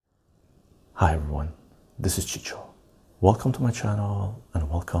Hi everyone, this is Chicho. Welcome to my channel and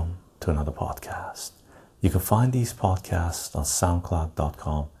welcome to another podcast. You can find these podcasts on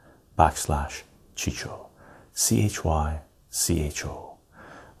soundcloud.com/Chicho, CHYCHO.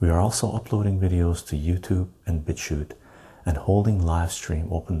 We are also uploading videos to YouTube and BitChute and holding live stream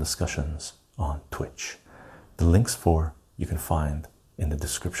open discussions on Twitch. The links for you can find in the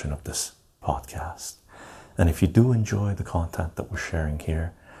description of this podcast. And if you do enjoy the content that we're sharing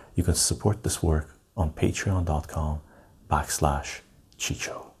here, you can support this work on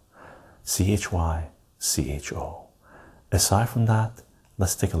patreon.com/Chicho, CHYCHO. Aside from that,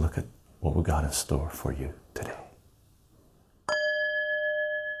 let's take a look at what we got in store for you today.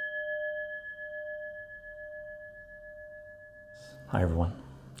 Hi everyone,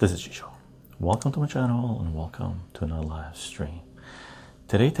 this is Chicho. Welcome to my channel and welcome to another live stream.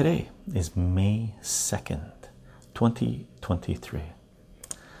 Today is May 2nd, 2023.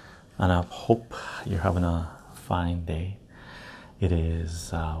 And I hope you're having a fine day. It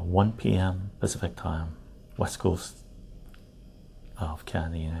is 1 p.m. Pacific time, west coast of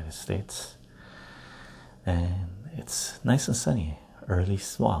Canada, United States. And it's nice and sunny,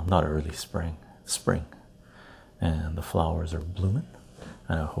 not early spring. And the flowers are blooming.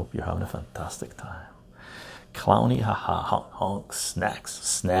 And I hope you're having a fantastic time. Clowny, haha, honk, honk,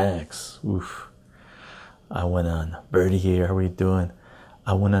 snacks. Oof. I went on, Birdie here, how are you doing?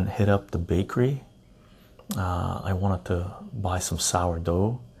 I went and hit up the bakery. I wanted to buy some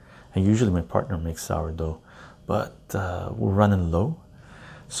sourdough. And usually my partner makes sourdough, but we're running low.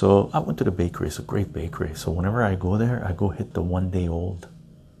 So I went to the bakery. It's a great bakery. So whenever I go there, I go hit the 1 day old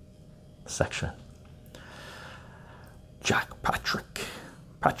section. Patrick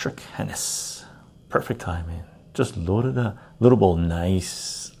Hennis. Perfect timing. Just loaded a little bowl.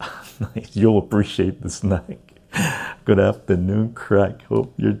 Nice. You'll appreciate the snack. Good afternoon, crack.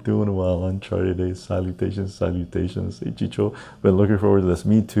 Hope you're doing well. Uncharted days. Salutations. Hey Chicho, been looking forward to this.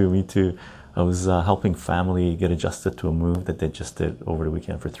 Me too. I was helping family get adjusted to a move that they just did over the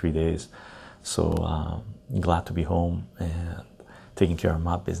weekend for 3 days. So glad to be home and taking care of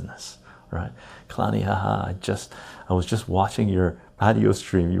my business. Right, Clowny, haha. I was just watching your patio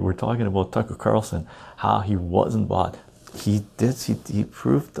stream. You were talking about Tucker Carlson, how he wasn't bought. He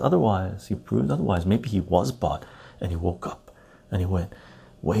proved otherwise. Maybe he was bought, and he woke up and he went,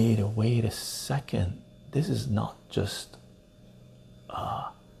 wait a second. This is not just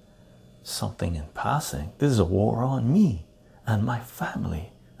something in passing. This is a war on me and my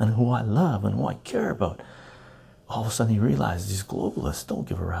family and who I love and who I care about. All of a sudden he realized these globalists don't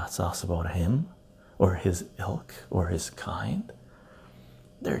give a rat's ass about him or his ilk or his kind.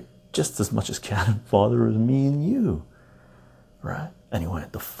 They're just as much as cannon fodder as me and you, right? And he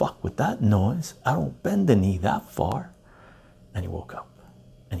went, the fuck with that noise, I don't bend the knee that far. And he woke up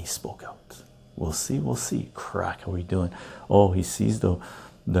and he spoke out. We'll see. Crack, how are we doing? Oh, he sees the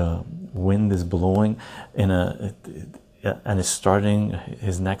wind is blowing and it's starting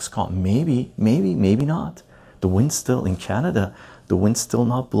his next con. Maybe not. The wind's still in Canada, the wind's still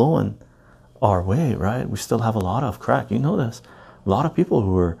not blowing our way, right? We still have a lot of crack. You know this. A lot of people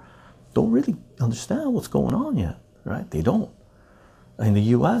who don't really understand what's going on yet, right? They don't. In the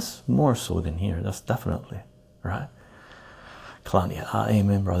US, more so than here. That's definitely right. Clowny,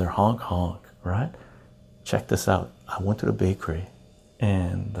 amen, brother. Honk, honk, right? Check this out. I went to the bakery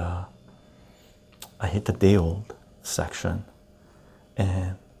and I hit the day old section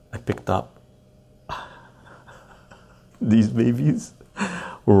and I picked up these babies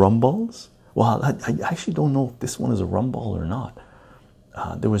rumballs. Well, I actually don't know if this one is a rumball or not.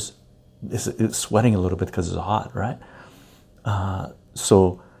 It's sweating a little bit because it's hot, right?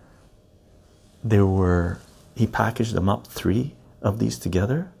 So he packaged them up, 3 of these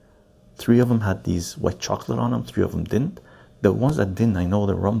together. 3 of them had these white chocolate on them, 3 of them didn't. The ones that didn't, I know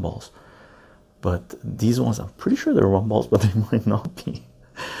they're rumballs, but these ones I'm pretty sure they're rumballs, but they might not be.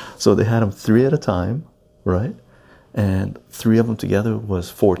 So they had them 3 at a time, right? And 3 of them together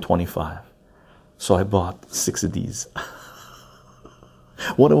was $4.25. So I bought 6 of these.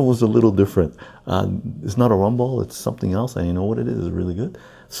 One of them was a little different. It's not a rumball, it's something else. I know what it is. It's really good.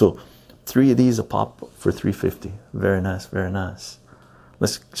 So 3 of these a pop for $3.50. Very nice.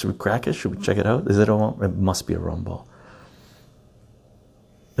 Should we crack it? Should we check it out? Is it a rumball? It must be a rumball.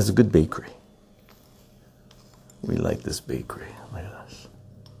 It's a good bakery. We like this bakery. Look at this.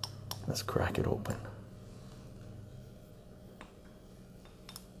 Let's crack it open.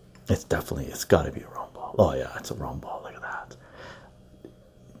 It's got to be a rumball. Oh yeah, it's a rumball. Look at that.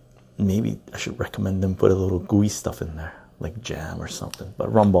 Maybe I should recommend them put a little gooey stuff in there, like jam or something.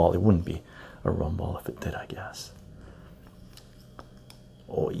 But rumball, it wouldn't be a rumball if it did, I guess.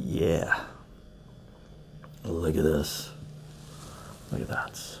 Oh yeah, look at this. Look at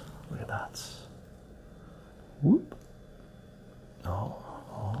that. Look at that. Whoop. Oh,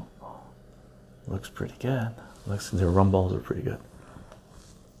 oh, oh. Looks pretty good. Looks, their rum balls are pretty good.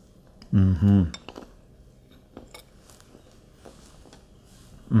 Mm-hmm.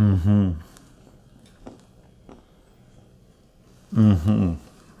 Mm-hmm. Mm-hmm.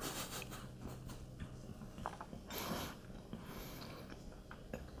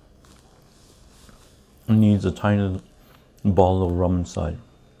 It needs a tiny ball of rum inside.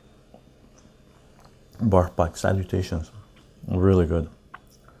 Barf Bike, salutations. Really good.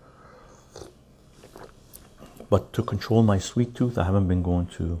 But to control my sweet tooth, I haven't been going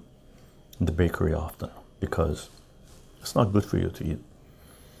to the bakery often because it's not good for you to eat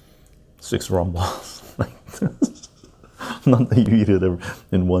 6 rum balls like this. Not that you eat it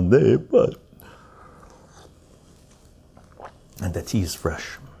in one day, but and the tea is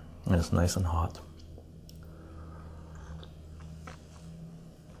fresh and it's nice and hot.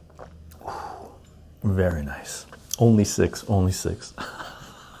 Very nice. Only 6, only 6.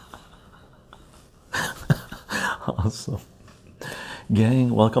 Awesome. Gang,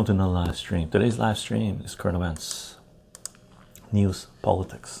 welcome to another live stream. Today's live stream is current events, news,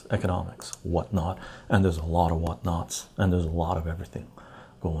 politics, economics, whatnot. And there's a lot of whatnots, and there's a lot of everything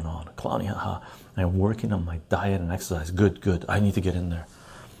going on. Clowny, haha. I'm working on my diet and exercise. Good, good. I need to get in there.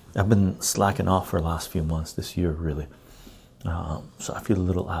 I've been slacking off for the last few months this year, really. So I feel a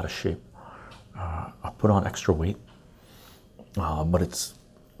little out of shape. I put on extra weight, but it's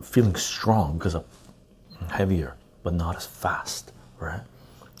feeling strong because I'm heavier, but not as fast, right?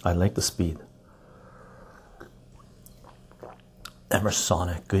 I like the speed.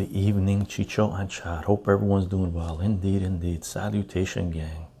 Emersonic, good evening, Chicho and Chad. Hope everyone's doing well. Indeed, indeed. Salutation,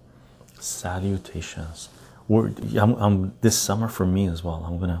 gang. Salutations. I'm this summer for me as well.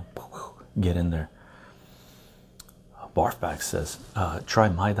 I'm gonna get in there. Barfbag says, try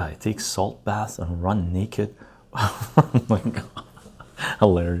my diet. Take salt baths and run naked. Oh my god.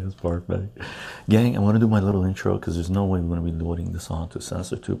 Hilarious, Barfbag. Gang, I'm going to do my little intro because there's no way I'm going to be loading this onto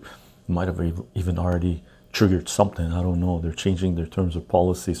SensorTube. Might have even already triggered something. I don't know. They're changing their terms of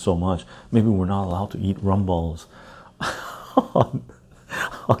policy so much. Maybe we're not allowed to eat rum balls on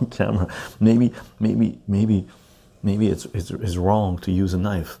camera. Maybe it's wrong to use a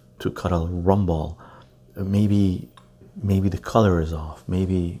knife to cut a rum ball. Maybe the color is off.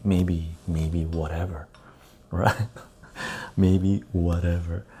 Maybe whatever, right? Maybe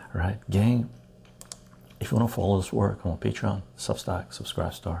whatever, right? Gang, if you want to follow this work, I'm on Patreon, Substack,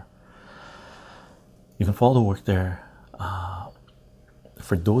 Subscribestar. You can follow the work there.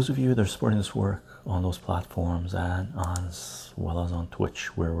 For those of you that are supporting this work on those platforms and as well as on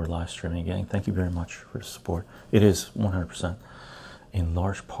Twitch, where we're live streaming, gang, thank you very much for the support. It is 100%. In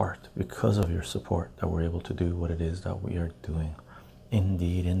large part because of your support that we're able to do what it is that we are doing.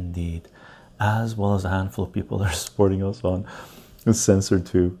 Indeed, indeed. As well as a handful of people that are supporting us on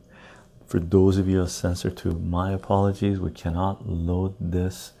SensorTube. For those of you on SensorTube, my apologies, we cannot load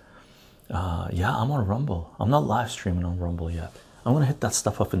this. Yeah, I'm on Rumble. I'm not live streaming on Rumble yet. I'm gonna hit that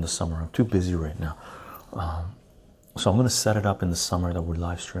stuff up in the summer. I'm too busy right now. So I'm gonna set it up in the summer that we're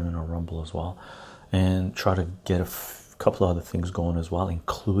live streaming on Rumble as well, and try to get a couple of other things going as well,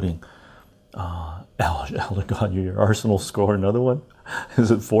 including Elder God, your Arsenal score another one. Is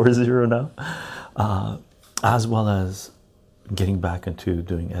it 4-0 now? As well as getting back into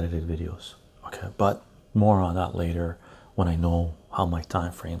doing edited videos. Okay, but more on that later when I know how my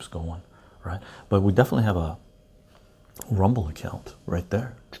time frame's going, right? But we definitely have a Rumble account right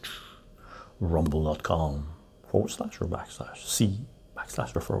there. Rumble.com / or /C/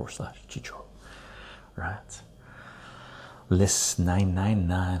 Chicho, right? List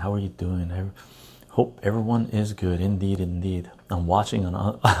 999, how are you doing? Hope everyone is good. Indeed, indeed. I'm watching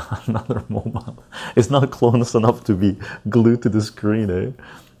on another mobile. It's not close enough to be glued to the screen, eh?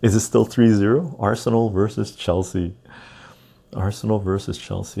 Is it still 3-0? Arsenal versus Chelsea. Arsenal versus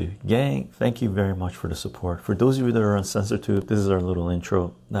Chelsea. Gang, thank you very much for the support. For those of you that are on SensorTube, this is our little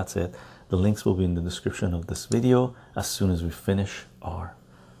intro. That's it. The links will be in the description of this video as soon as we finish our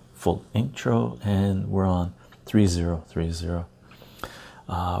full intro, and we're on 3030.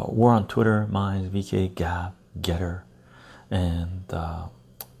 We're on Twitter, Minds, VK, Gab, Getter, and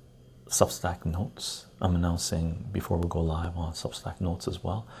Substack Notes. I'm announcing before we go live on Substack Notes as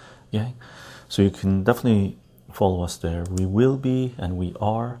well. Yeah, so you can definitely follow us there. We will be, and we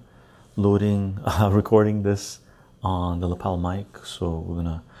are loading, recording this on the lapel mic. So we're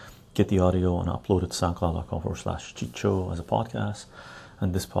gonna get the audio and upload it to soundcloud.com/Chicho as a podcast.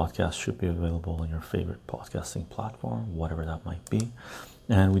 And this podcast should be available on your favorite podcasting platform, whatever that might be.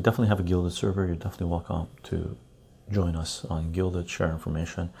 And we definitely have a Gilded server. You're definitely welcome to join us on Gilded, share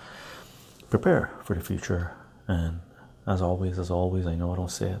information, prepare for the future. And as always, I know I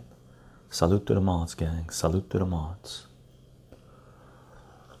don't say it. Salute to the mods, gang. Salute to the mods.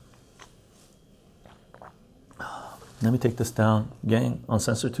 Let me take this down, gang. On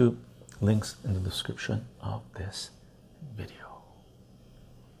CensorTube, links in the description of this video.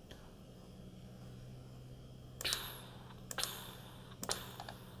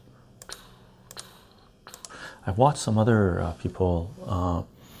 I've watched some other people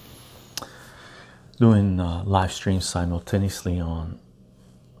doing live streams simultaneously on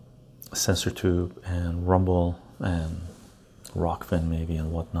CensorTube and Rumble and Rockfin maybe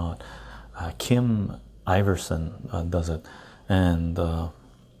and whatnot. Kim Iverson does it, and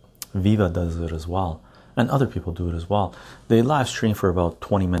Viva does it as well, and other people do it as well. They live stream for about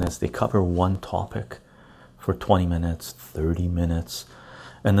 20 minutes. They cover one topic for 20 minutes, 30 minutes,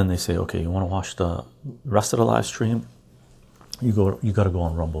 and then they say, okay, you want to watch the rest of the live stream? You got to go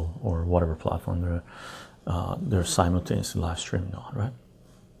on Rumble or whatever platform they're simultaneously live streaming on, right?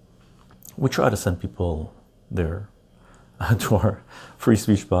 We try to send people there to our free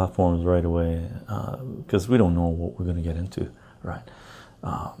speech platforms right away, because we don't know what we're going to get into, right?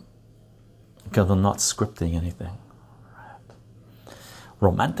 Because I'm not scripting anything, right?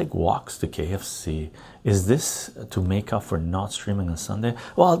 Romantic walks to KFC. Is this to make up for not streaming on Sunday?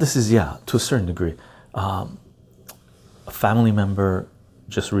 Well, this is, yeah, to a certain degree. A family member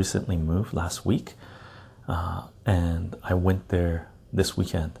just recently moved last week, and I went there this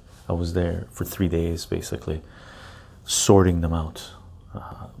weekend. I was there for 3 days, basically, sorting them out.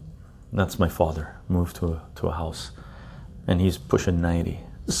 That's my father, moved to a house, and he's pushing 90.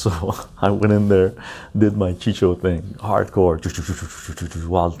 So I went in there, did my chicho thing, hardcore,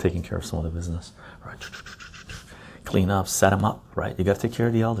 while taking care of some of the business. Right, clean up, set them up. Right, you got to take care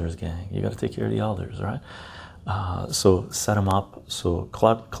of the elders, gang. You got to take care of the elders, right? So set them up, so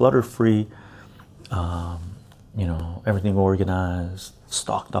clutter-free. You know, everything organized,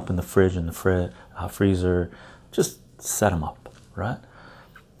 stocked up in the fridge and the freezer. Just set them up, right?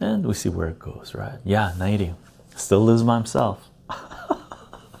 And we see where it goes, right? Yeah, 90 still lives by himself.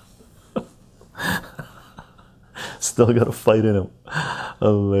 Still got a fight in him.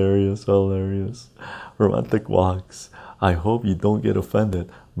 Hilarious. Romantic walks. I hope you don't get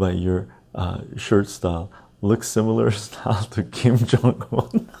offended by your shirt style. Looks similar style to Kim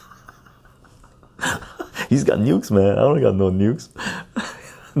Jong-un. He's got nukes, man. I don't got no nukes.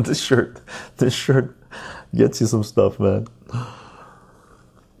 This shirt gets you some stuff, man.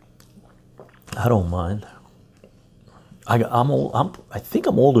 I don't mind. I'm old. I think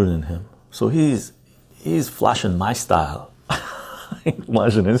I'm older than him, so he's flashing my style. He's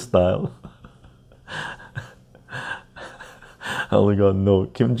flashing his style. Elder God, no.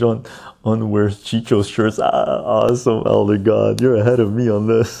 Kim Jong-un wears Chicho shirts. Awesome, Elder God. You're ahead of me on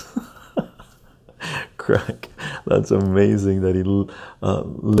this. Crack. That's amazing that he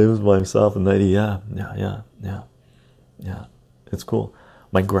lives by himself at 90. Yeah. It's cool.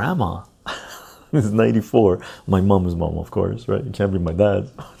 My grandma is 94. My mom's mom, of course, right? It can't be my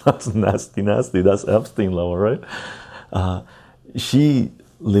dad's. That's nasty. That's Epstein level, right? She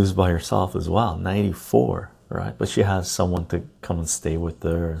lives by herself as well, 94, right? But she has someone to come and stay with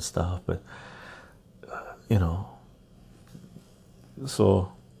her and stuff. But you know,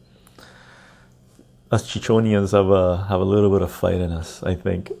 so us Chichonians have a little bit of fight in us, I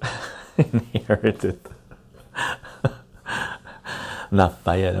think. Inherited.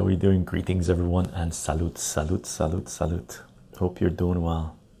 Lafayette, how are we doing? Greetings, everyone, and salute. Hope you're doing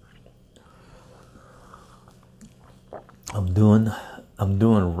well. I'm doing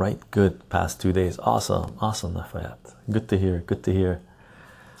right good past 2 days. Awesome, Lafayette. Good to hear.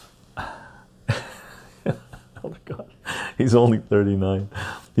 Oh my God, he's only 39.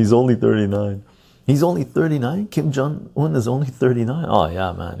 He's only 39. Kim Jong-un is only 39. Oh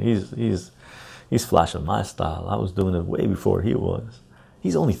yeah, man. He's flashing my style. I was doing it way before he was.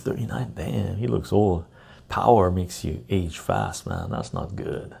 He's only 39. Damn, he looks old. Power makes you age fast, man. That's not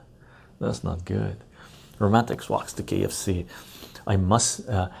good. Romantics walks to KFC.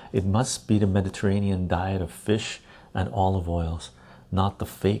 It must be the Mediterranean diet of fish and olive oils, not the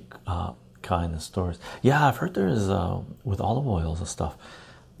fake kind in stores. Yeah, I've heard there's with olive oils and stuff,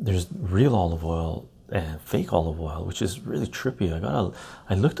 there's real olive oil and fake olive oil, which is really trippy.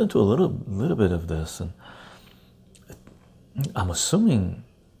 I looked into a little bit of this, and I'm assuming,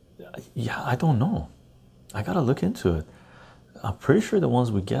 yeah, I don't know. I gotta look into it. I'm pretty sure the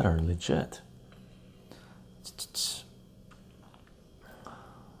ones we get are legit.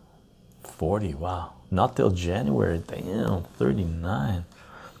 40, wow. Not till January. Damn, 39.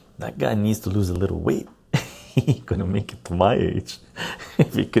 that guy needs to lose a little weight. He ain't gonna make it to my age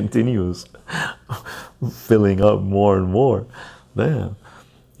if he continues filling up more and more. Damn,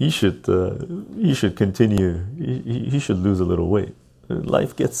 he should continue. He should lose a little weight.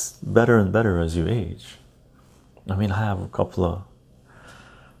 Life gets better and better as you age. I mean, I have a couple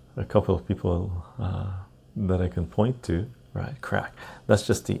of people that I can point to, right? Crack. That's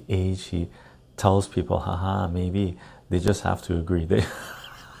just the age he tells people. Haha, maybe they just have to agree. They,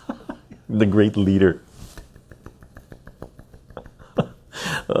 the great leader.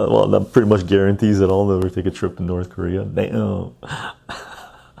 Well, that pretty much guarantees that I'll never take a trip to North Korea. Damn.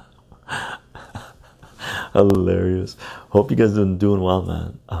 Hilarious. Hope you guys are doing well,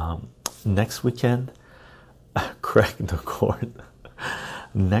 man. Next weekend, crack the cord.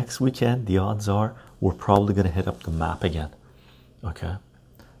 Next weekend, the odds are we're probably gonna hit up the map again. Okay,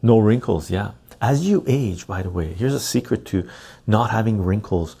 no wrinkles. Yeah, as you age, by the way, here's a secret to not having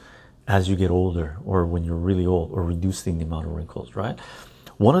wrinkles as you get older, or when you're really old, or reducing the amount of wrinkles. Right.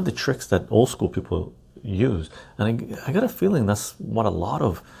 One of the tricks that old school people use, and I got a feeling that's what a lot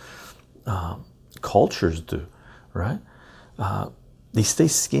of cultures do, right? They stay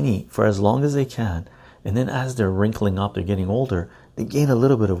skinny for as long as they can, and then as they're wrinkling up, they're getting older, they gain a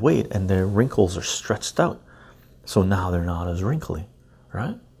little bit of weight and their wrinkles are stretched out, so now they're not as wrinkly,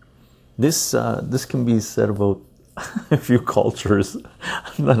 right? This can be said about a few cultures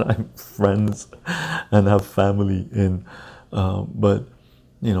that I'm friends and have family in, but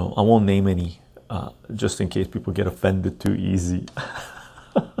you know, I won't name any just in case people get offended too easy.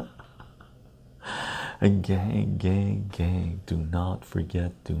 And gang, do not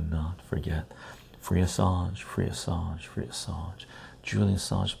forget. Free Assange, free Assange, free Assange. Julian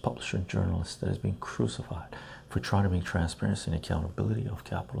Assange, publisher and journalist that has been crucified for trying to bring transparency and accountability of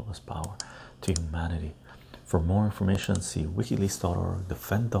capitalist power to humanity. For more information, see wikileaks.org,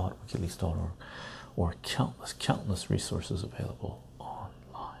 defend.wikileaks.org, or countless resources available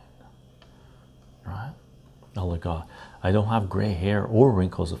online. Right? Oh my God, I don't have gray hair or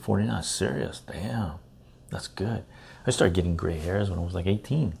wrinkles at 49. Serious, damn, that's good. I started getting gray hairs when I was like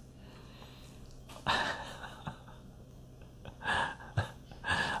 18.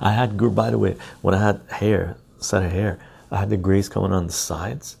 I had, by the way, when I had hair, set of hair, I had the grays coming on the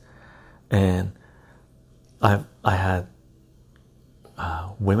sides, and I had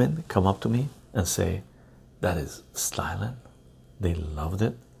women come up to me and say, "That is styling." They loved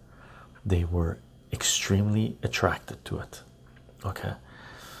it. They were extremely attracted to it. Okay,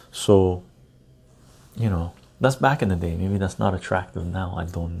 so you know, that's back in the day. Maybe that's not attractive now. I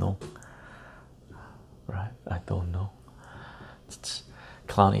don't know. Right? I don't know.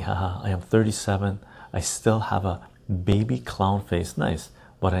 Clowny, haha. I am 37. I still have a baby clown face. Nice,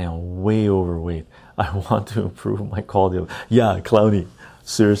 but I am way overweight. I want to improve my quality of. Yeah, Clowny.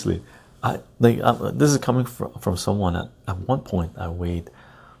 Seriously, this is coming from someone at one point I weighed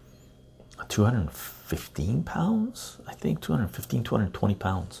 215 pounds. I think 215, 220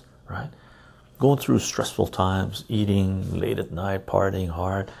 pounds. Right, going through stressful times, eating late at night, partying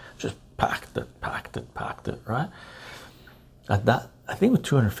hard, just packed it. Right, at that. I think with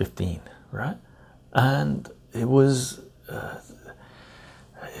 215, right, and it was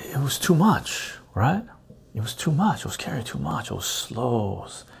too much, right? It was too much. I was carrying too much. I was slow.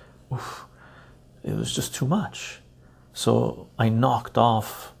 It was just too much. So I knocked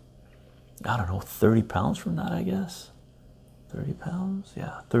off, I don't know, 30 pounds from that, I guess. 30 pounds,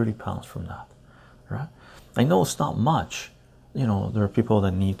 yeah, 30 pounds from that, right? I know it's not much. You know, there are people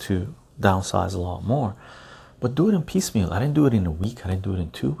that need to downsize a lot more. But do it in piecemeal. I didn't do it in a week. I didn't do it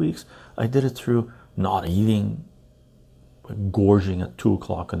in 2 weeks. I did it through not eating, gorging at 2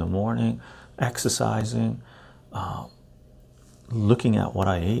 o'clock in the morning, exercising, looking at what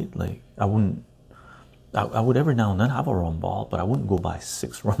I ate. Like I would every now and then have a rum ball, but I wouldn't go buy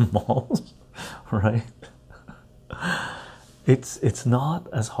 6 rum balls, right? It's not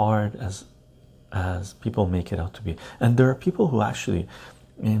as hard as people make it out to be. And there are people who actually,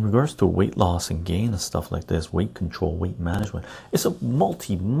 in regards to weight loss and gain and stuff like this, weight control, weight management, it's a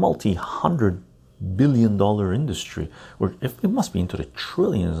multi-hundred billion-dollar industry, where it must be into the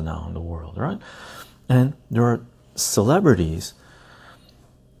trillions now in the world, right? And there are celebrities,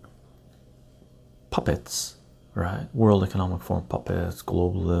 puppets, right? World Economic Forum puppets,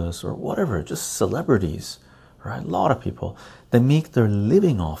 globalists, or whatever, just celebrities, right? A lot of people that make their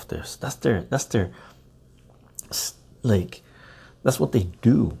living off this. That's their like. That's what they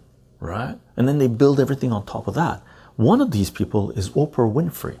do, right? And then they build everything on top of that. One of these people is Oprah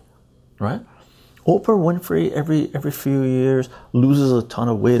Winfrey, right? Oprah Winfrey every few years loses a ton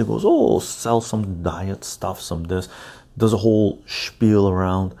of weight. It goes, oh, sell some diet stuff, some this, does a whole spiel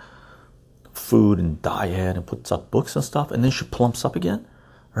around food and diet and puts up books and stuff, and then she plumps up again,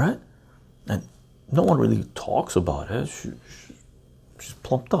 right? And no one really talks about it. She's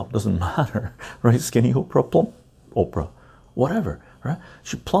plumped up, doesn't matter, right? Skinny Oprah, plump Oprah, whatever, right?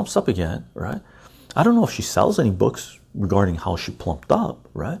 She plumps up again, right? I don't know if she sells any books regarding how she plumped up,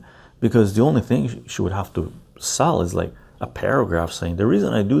 right? Because the only thing she would have to sell is like a paragraph saying the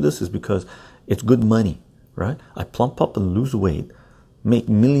reason I do this is because it's good money, right? I plump up and lose weight, make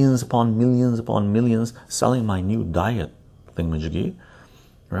millions upon millions upon millions selling my new diet thingamajiggy,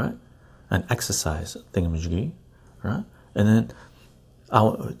 right? And exercise thingamajiggy, right? And then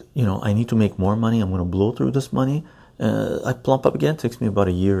I need to make more money. I'm going to blow through this money. I plump up again. It takes me about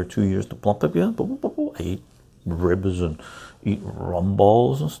a year or 2 years to plump up again. I eat ribs and eat rum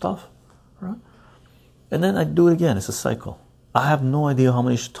balls and stuff, right? And then I do it again. It's a cycle. I have no idea how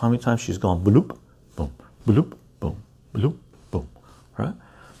many times she's gone bloop, boom, bloop, boom, bloop, boom, right?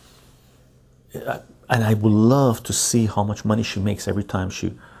 And I would love to see how much money she makes every time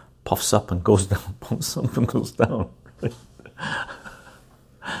she puffs up and goes down, puffs up and goes down, right?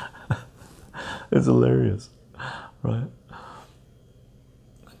 It's hilarious, right?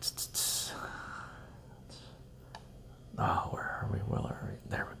 Oh, where are we?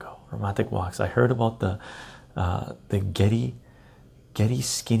 There we go. Romantic walks. I heard about the Getty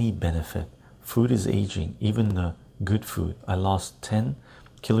skinny benefit. Food is aging, even the good food. I lost 10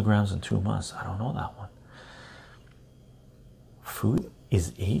 kilograms in 2 months. I don't know that one. Food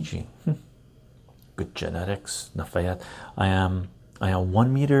is aging. Good genetics, Nafayette. I am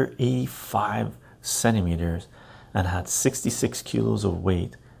 1 meter 85 centimeters and had 66 kilos of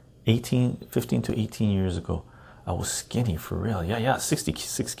weight 15 to 18 years ago. I was skinny for real. Yeah,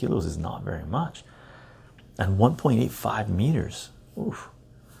 66 kilos is not very much. And 1.85 meters. Oof.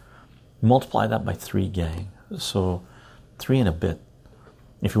 Multiply that by 3, gang. So 3 and a bit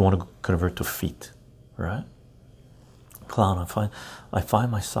if you want to convert to feet, right? Clown, I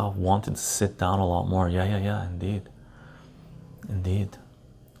find myself wanting to sit down a lot more. Yeah, indeed.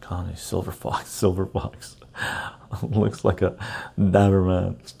 Connie, silver fox. Looks like a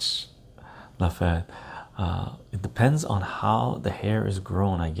Doberman. Lafayette. It depends on how the hair is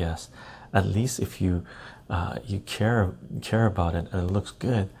grown, I guess. At least if you care about it and it looks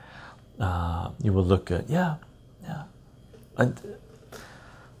good, you will look good. Yeah. And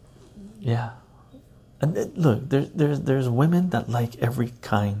look, there's women that like every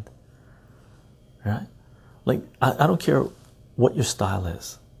kind, right? Like I don't care what your style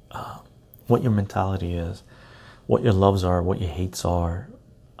is, what your mentality is, what your loves are, what your hates are,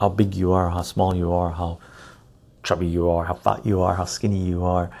 how big you are, how small you are, how chubby you are, how fat you are, how skinny you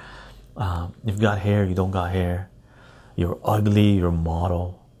are. You've got hair, you don't got hair. You're ugly, you're a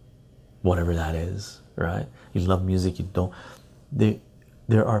model, whatever that is, right? You love music, you don't.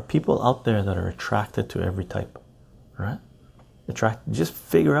 There are people out there that are attracted to every type, right? Just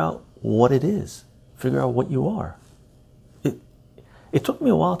figure out what it is. Figure out what you are. It took me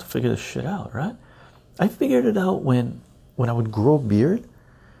a while to figure this shit out, right? I figured it out when I would grow a beard,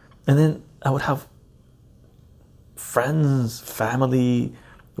 and then I would have friends, family,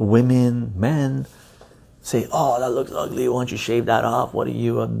 women, men say, "Oh, that looks ugly. Why don't you shave that off? What are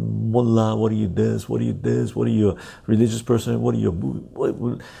you, a mullah? What are you this? What are you this? What are you, a religious person? What are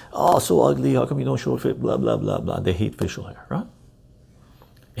you? Oh, so ugly. How come you don't show it? Blah blah blah blah." They hate facial hair, right?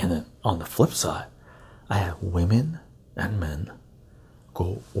 And then on the flip side, I have women and men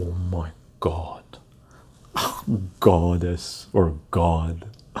go, "Oh my God, goddess or God,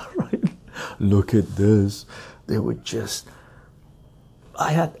 right? Look at this." They would just.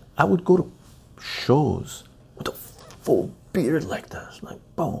 I would go to shows with a full beard like this, like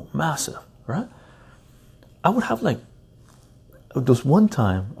boom, massive, right? I would have like, this one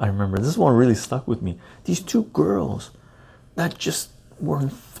time I remember, this one really stuck with me. These 2 girls that just were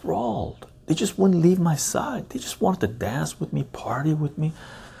enthralled. They just wouldn't leave my side. They just wanted to dance with me, party with me.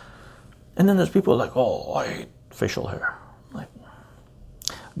 And then there's people like, "Oh, I hate facial hair." Like,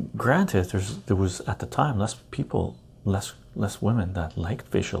 granted, there was at the time less women that liked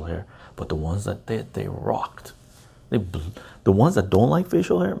facial hair, but the ones that did, they rocked. The ones that don't like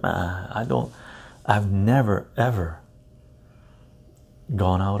facial hair, man, I've never ever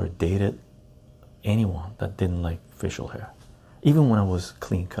gone out or dated anyone that didn't like facial hair. Even when I was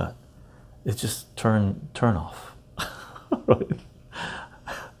clean cut, it just turn off. Right?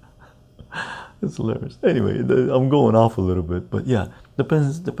 It's hilarious. Anyway, I'm going off a little bit, but yeah,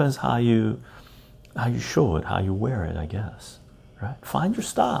 depends how you show it, how you wear it, I guess. Right? Find your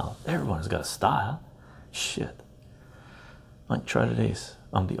style. Everyone's got a style. Shit. Like try today's.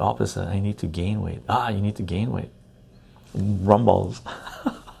 I'm the opposite. I need to gain weight. You need to gain weight. Rumballs.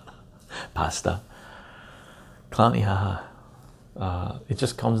 pasta. Clowny, haha. It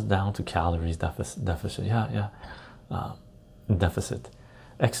just comes down to calories deficit. Yeah. Deficit.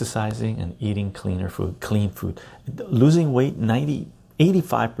 Exercising and eating clean food. Losing weight,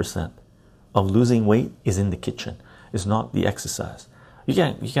 85% of losing weight is in the kitchen. It's not the exercise. You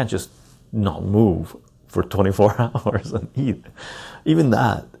can't just not move for 24 hours and eat. Even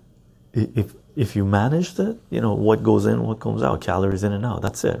that, if you managed it, you know what goes in, what comes out, calories in and out.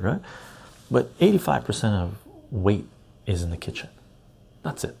 That's it, right? But 85% of weight is in the kitchen.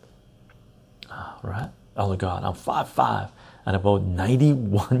 That's it. Right? Oh God, I'm 5'5" and about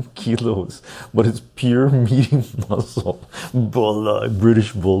 91 kilos, but it's pure meaty muscle. Bulldog,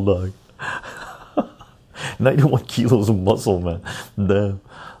 British bulldog. 91 kilos of muscle, man. Damn,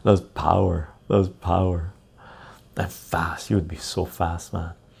 that's power. That's power. And fast. You would be so fast,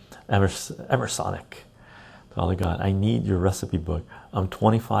 man. Emersonic. Oh God, I need your recipe book. I'm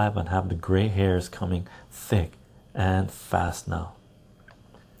 25 and have the gray hairs coming thick and fast now.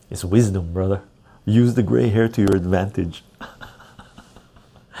 It's wisdom, brother. Use the gray hair to your advantage.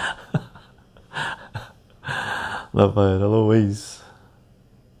 Lafayette, hello, Waze.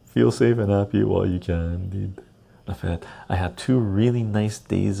 Feel safe and happy while you can, indeed. Lafayette, I had 2 really nice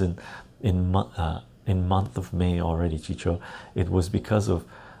days in month of May already, Chicho. It was because of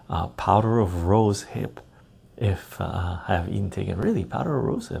powder of rose hip. If I have eaten taken, really, powder of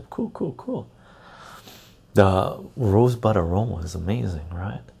rose hip. Cool. The rosebud aroma is amazing,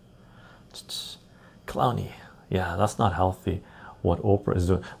 right? Clowny, yeah, that's not healthy. What Oprah is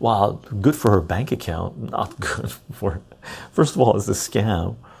doing, well, good for her bank account, not good for. First of all, it's a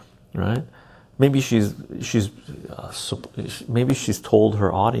scam, right? Maybe maybe she's told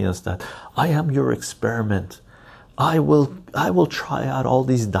her audience that I am your experiment. I will try out all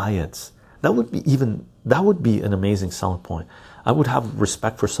these diets. That would be an amazing selling point. I would have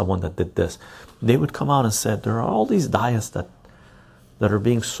respect for someone that did this. They would come out and said there are all these diets that are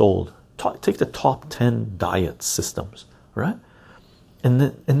being sold. Take the top 10 diet systems, right? And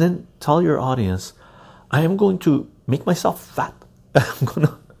then tell your audience, I am going to make myself fat. I'm going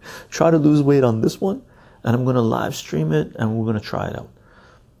to try to lose weight on this one, and I'm going to live stream it, and we're going to try it out.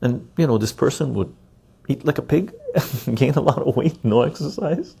 And you know, this person would eat like a pig, gain a lot of weight, no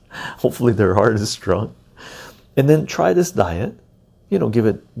exercise. Hopefully their heart is strong. And then try this diet, you know, give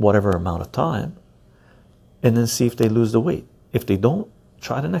it whatever amount of time, and then see if they lose the weight. If they don't,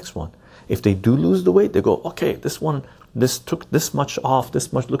 try the next one. If they do lose the weight, they go, okay, this took this much off,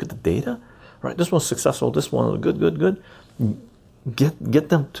 this much, look at the data, right? This one's successful, this one, good. Get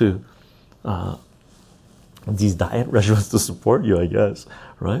them to these diet regimens to support you, I guess,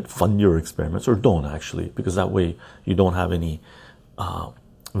 right? Fund your experiments, or don't actually, because that way you don't have any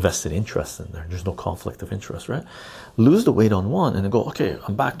vested interest in there. There's no conflict of interest, right? Lose the weight on one and then go, okay,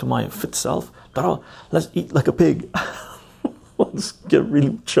 I'm back to my fit self. Let's eat like a pig. Let's get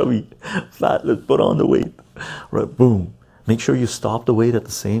really chubby, fat. Let's put on the weight, right? Boom. Make sure you stop the weight at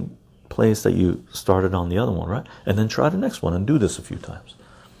the same place that you started on the other one, right? And then try the next one and do this a few times.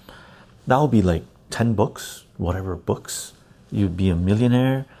 That would be like 10 books, whatever books. You'd be a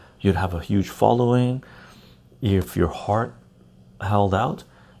millionaire. You'd have a huge following. If your heart held out,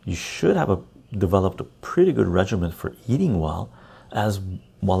 you should have developed a pretty good regimen for eating well as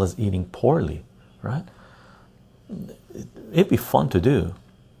eating poorly, right? It'd be fun to do,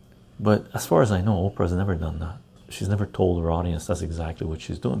 but as far as I know, Oprah's never done that. She's never told her audience that's exactly what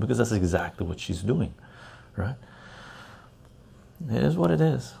she's doing, because that's exactly what she's doing, right? It is what it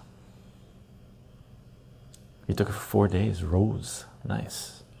is. He took it for 4 days. Rose,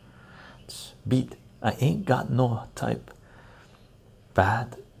 nice. Beat, I ain't got no type.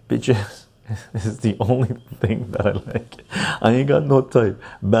 Bad bitches is the only thing that I like. I ain't got no type.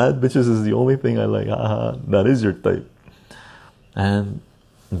 Bad bitches is the only thing I like. Haha, that is your type. And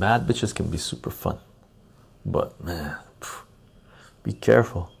bad bitches can be super fun, but man, be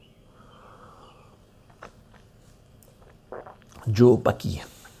careful. Joe Bucky,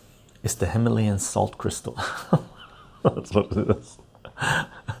 it's the Himalayan salt crystal. That's what it is.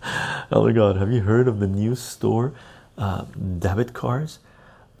 Oh my God, have you heard of the new store debit cards?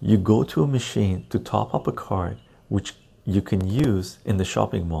 You go to a machine to top up a card which you can use in the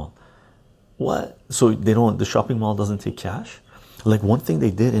shopping mall. What? So the shopping mall doesn't take cash? Like, one thing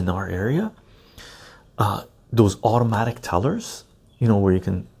they did in our area, those automatic tellers, you know, where you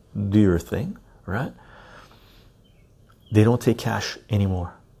can do your thing, right? They don't take cash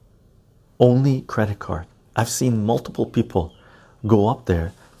anymore. Only credit card. I've seen multiple people go up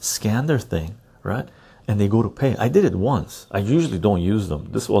there, scan their thing, right? And they go to pay. I did it once. I usually don't use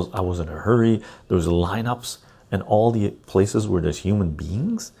them. I was in a hurry. There was lineups, and all the places where there's human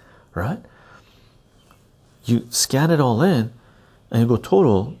beings, right? You scan it all in and you go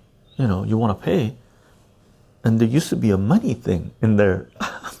total, you want to pay. And there used to be a money thing in there,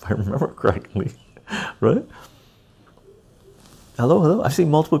 if I remember correctly, right? Hello. I've seen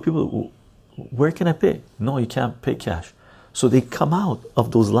multiple people. Where can I pay? No, you can't pay cash. So they come out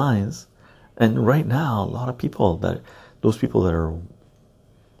of those lines, and right now, a lot of people those people that are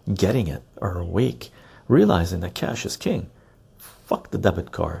getting it are awake, realizing that cash is king. Fuck the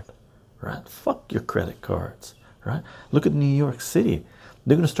debit card, right? Fuck your credit cards, right? Look at New York City.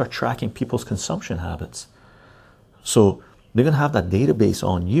 They're going to start tracking people's consumption habits. So they're going to have that database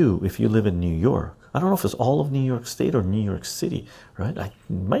on you if you live in New York. I don't know if it's all of New York State or New York City, right? I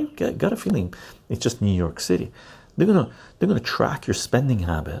might got a feeling it's just New York City. They're gonna track your spending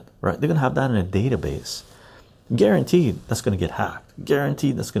habit, right? They're gonna have that in a database. Guaranteed that's gonna get hacked.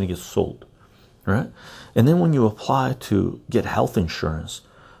 Guaranteed that's gonna get sold, right? And then when you apply to get health insurance,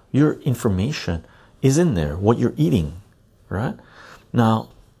 your information is in there, what you're eating, right? Now,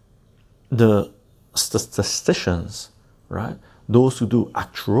 the statisticians, right? Those who do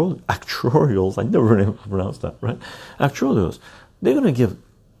actuarials, I never been able to pronounce that, right? Actuarials, they're going to give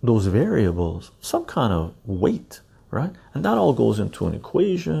those variables some kind of weight, right? And that all goes into an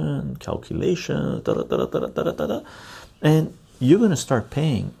equation, calculation, and you're going to start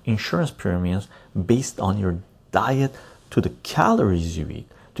paying insurance premiums based on your diet, to the calories you eat,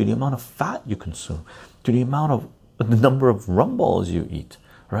 to the amount of fat you consume, to the number of rum balls you eat,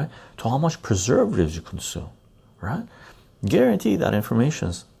 right? To how much preservatives you consume, right? Guarantee that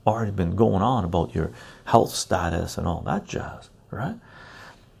information's already been going on about your health status and all that jazz, right?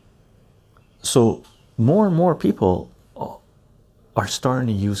 So more and more people are starting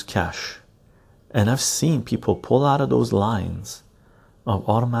to use cash, and I've seen people pull out of those lines of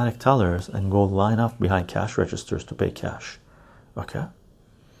automatic tellers and go line up behind cash registers to pay cash. Okay,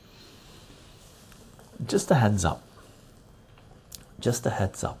 just a heads up.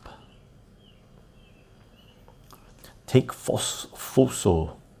 Take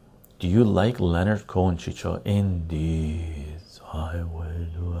Fosso. Do you like Leonard Cohen, Chicho? Indeed. Highway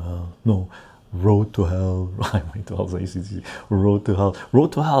to Hell. No, Road to Hell. Highway to Hell. Road to Hell.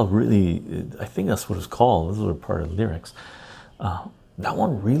 Road to Hell, really, I think that's what it's called. Those are part of the lyrics. That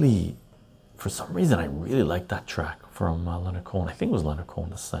one really, for some reason, I really like that track from Leonard Cohen. I think it was Leonard Cohen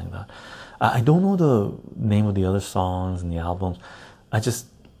that sang that. I don't know the name of the other songs and the albums. I just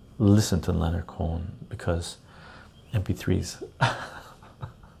listen to Leonard Cohen because MP3s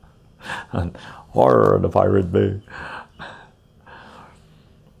and Horror of the Pirate Bay.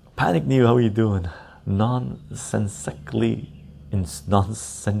 Panic New, how are you doing? Nonsensicality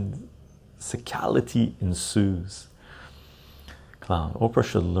ensues. Clown. Oprah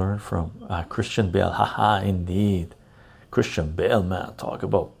should learn from Christian Bale. Haha, indeed. Christian Bale, man, talk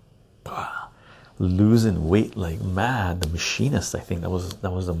about losing weight like mad. The Machinist, I think that was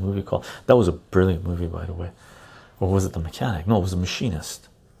the movie called. That was a brilliant movie, by the way. Or was it The Mechanic? No, it was The Machinist.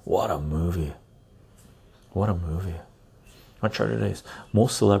 What a movie. Uncharted Days.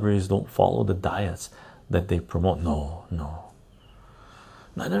 Most celebrities don't follow the diets that they promote. No.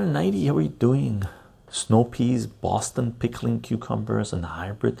 990, how are you doing? Snow peas, Boston pickling cucumbers, and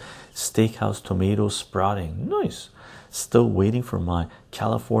hybrid steakhouse tomatoes sprouting. Nice. Still waiting for my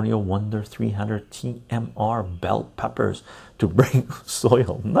California Wonder 300 TMR bell peppers to bring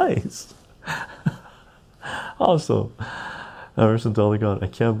soil. Nice. Also, Emerson Dolligan, I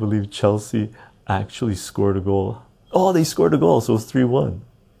can't believe Chelsea actually scored a goal. Oh, they scored a goal, so it's 3-1.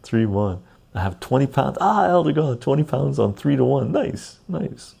 3-1. I have 20 pounds. Elder God, 20 pounds on 3-1. Nice.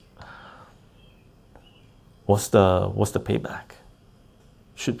 What's the payback?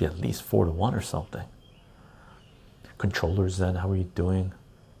 Should be at least 4-1 or something. Controllers then, how are you doing?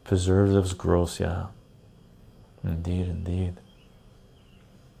 Preservatives gross, yeah. Indeed.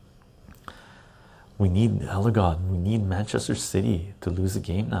 We need, Elder God, we need Manchester City to lose the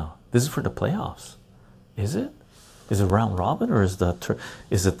game now. This is for the playoffs. Is it? Is it round robin, or is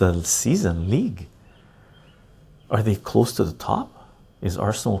it the season league? Are they close to the top? Is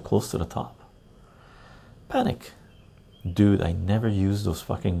Arsenal close to the top? Panic. Dude, I never use those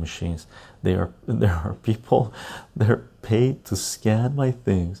fucking machines. There are people, they're paid to scan my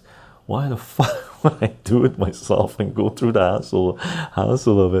things. Why the fuck would I do it myself and go through the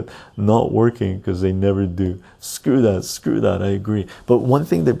hassle of it not working because they never do? Screw that, I agree. But one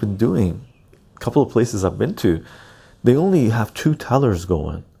thing they've been doing, a couple of places I've been to, they only have 2 tellers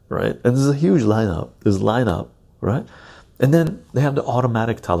going, right? And there's a huge lineup. Right? And then they have the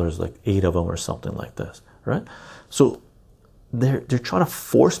automatic tellers, like 8 of them or something like this, right? So they're trying to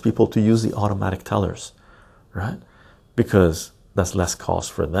force people to use the automatic tellers, right? Because that's less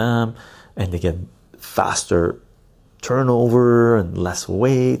cost for them, and they get faster turnover and less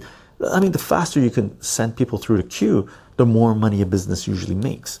wait. I mean, the faster you can send people through the queue, the more money a business usually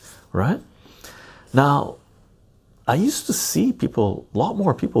makes, right? Now, I used to see people, a lot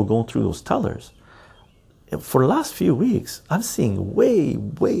more people going through those tellers. For the last few weeks, I'm seeing way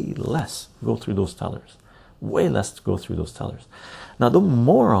less go through those tellers. Way less go through those tellers. Now, the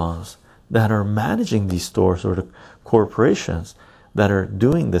morons that are managing these stores, or the corporations that are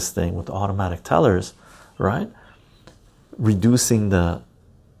doing this thing with automatic tellers, right? Reducing the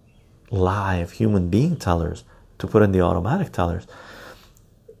live human being tellers to put in the automatic tellers.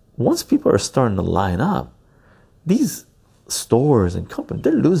 Once people are starting to line up, these stores and companies,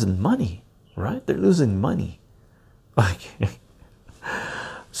 they're losing money, right? They're losing money. Okay.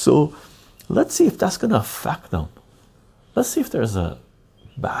 So let's see if that's going to affect them. Let's see if there's a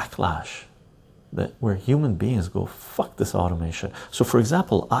backlash that where human beings go, fuck this automation. So for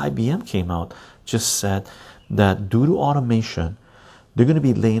example, IBM came out, just said that due to automation, they're going to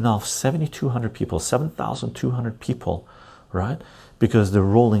be laying off 7,200 people, 7,200 people, right? Because they're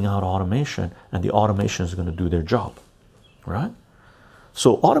rolling out automation, and the automation is going to do their job, right?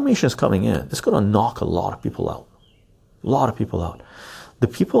 So automation is coming in. It's going to knock a lot of people out. A lot of people out. The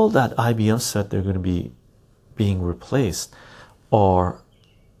people that IBM said they're going to be being replaced are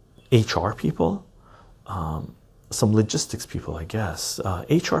HR people, some logistics people, I guess,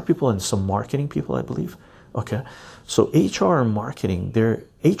 HR people and some marketing people, I believe. Okay, so HR and marketing, their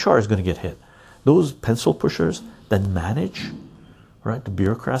HR is going to get hit. Those pencil pushers that manage, right, the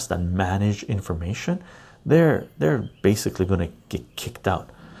bureaucrats that manage information, they're basically going to get kicked out.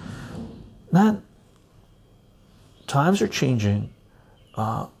 Man, times are changing.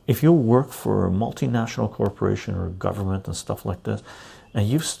 If you work for a multinational corporation or government and stuff like this, and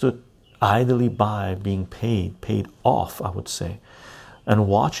you've stood idly by being paid off, I would say, and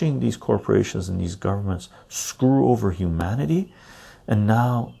watching these corporations and these governments screw over humanity, and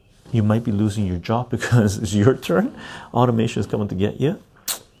now you might be losing your job because it's your turn, automation is coming to get you.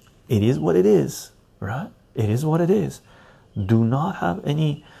 It is what it is, right? It is what it is. Do not have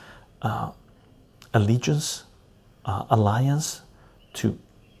any alliance to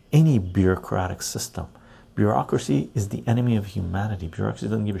any bureaucratic system. Bureaucracy is the enemy of humanity. Bureaucracy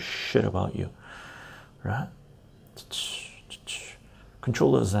doesn't give a shit about you, right?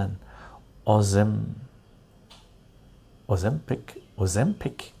 Controller Zen, Ozempic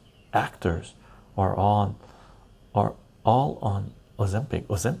actors are all on Ozempic.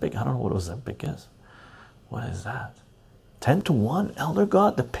 Ozempic, I don't know what Ozempic is. What is that? 10-1, Elder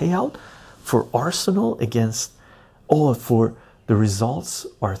God, the payout for Arsenal against, for the results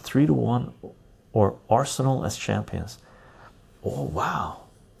are 3-1, or Arsenal as champions. Oh wow.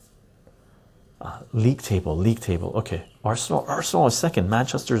 League table. Okay, Arsenal is second,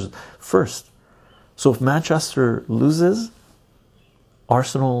 Manchester's first. So if Manchester loses,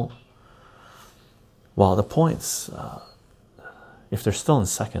 Arsenal, well, the points, if they're still in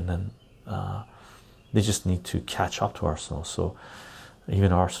second, then they just need to catch up to Arsenal. So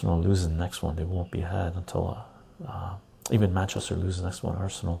even Arsenal loses the next one, they won't be ahead until even Manchester loses the next one.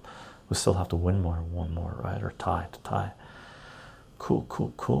 Arsenal will still have to win one more, right? Or tie.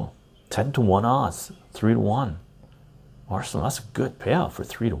 Cool. 10-1 odds, 3-1. Arsenal, that's a good payout for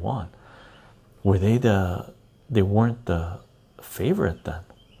 3-1. Were they weren't the favorite then,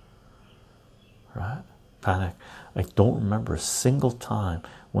 right? Panic. I don't remember a single time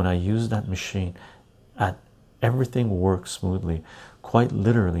when I used that machine and everything worked smoothly. Quite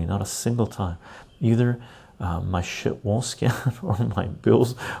literally, not a single time. Either my shit won't scan or my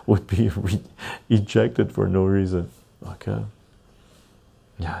bills would be ejected for no reason. Okay.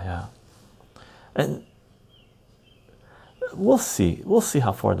 Yeah. And we'll see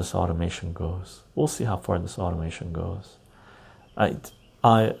how far this automation goes. I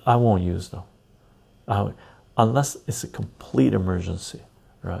won't use them unless it's a complete emergency,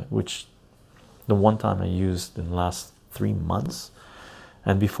 right? Which the one time I used in the last 3 months,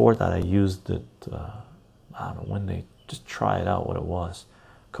 and before that I used it I don't know when they just try it out what it was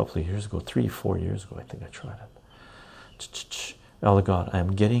a couple of years ago, 3-4 years ago, I think I tried it. Oh God, I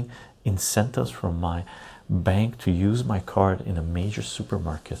am getting incentives from my bank to use my card in a major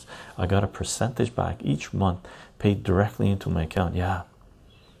supermarket. I got a percentage back each month paid directly into my account. Yeah,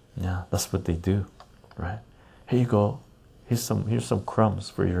 that's what they do, right? Here you go. Here's some crumbs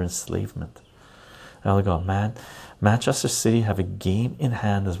for your enslavement. Oh God, man, Manchester City have a game in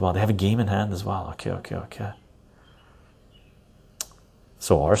hand as well. They have a game in hand as well. Okay.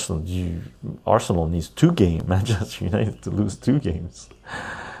 So Arsenal needs 2 games. Manchester United to lose 2 games.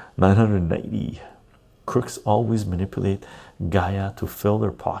 990. Crooks always manipulate Gaia to fill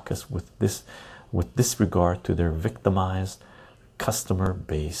their pockets with disregard to their victimized customer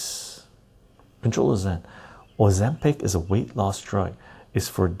base. Control is Zen. Ozempic is a weight loss drug. Is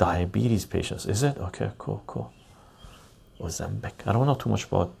for diabetes patients. Is it? Okay, cool. Ozempic. I don't know too much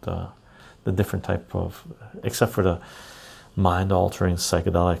about the different type of, except for the mind-altering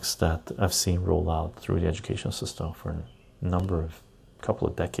psychedelics that I've seen roll out through the education system for a couple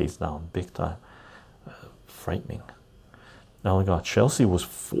of decades now, big time. Frightening. Now we got Chelsea was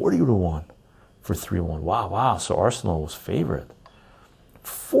 40-1 for 3-1. Wow. So Arsenal was favorite.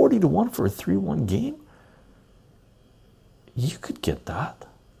 40-1 for a 3-1 game. You could get that.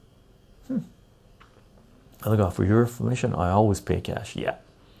 I got, for your information, I always pay cash. Yeah,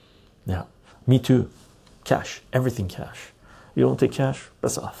 me too. Cash, everything cash. You don't take cash,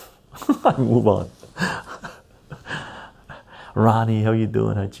 that's off. I move on. Ronnie, how you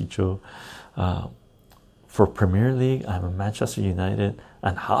doing? Hi, Chicho. For Premier League, I'm a Manchester United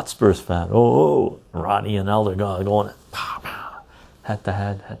and Hotspurs fan. Oh, Ronnie and Elder going head to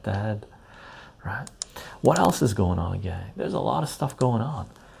head, right? What else is going on, gang? There's a lot of stuff going on.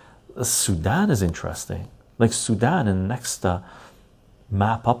 Sudan is interesting. Like Sudan in the next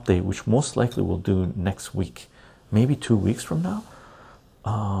map update, which most likely we'll do next week, maybe 2 weeks from now.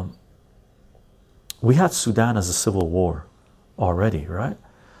 We had Sudan as a civil war already, right?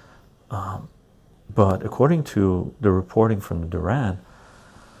 But according to the reporting from the Duran,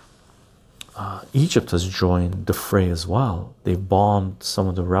 Egypt has joined the fray as well. They bombed some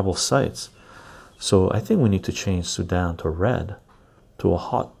of the rebel sites. So I think we need to change Sudan to red, to a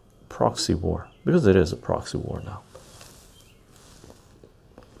hot proxy war, because it is a proxy war now.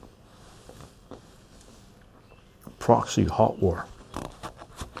 Proxy hot war.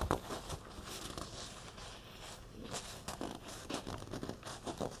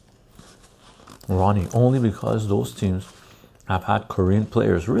 Ronnie, only because those teams have had Korean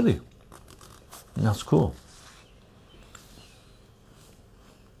players. Really? That's cool.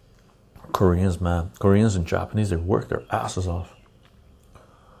 Koreans, man. Koreans and Japanese, they work their asses off.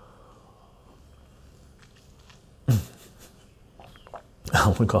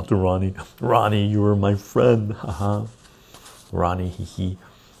 Oh my god, to Ronnie. Ronnie, you were my friend. Haha. Ronnie, hee.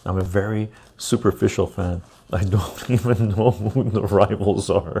 I'm a very superficial fan. I don't even know who the rivals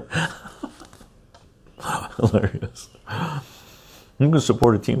are. Hilarious. You can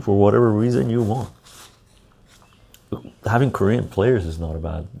support a team for whatever reason you want. Having Korean players is not a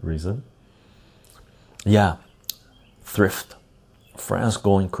bad reason. Yeah, thrift. France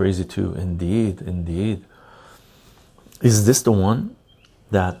going crazy too. Indeed. Is this the one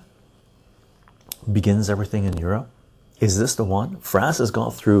that begins everything in Europe? Is this the one? France has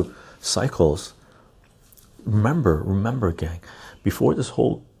gone through cycles. Remember, gang, before this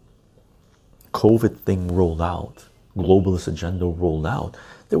whole COVID thing rolled out, globalist agenda rolled out,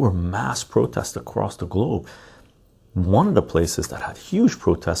 there were mass protests across the globe. One of the places that had huge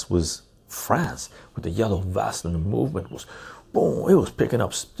protests was France, with the yellow vest, and the movement was boom, it was picking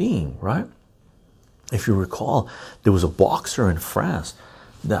up steam, right? If you recall, there was a boxer in France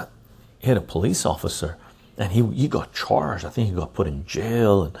that hit a police officer, and he got charged. I think he got put in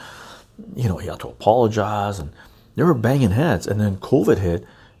jail, and he had to apologize, and they were banging heads. And then COVID hit,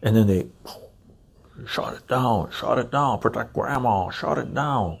 and then they shut it down, protect grandma, shut it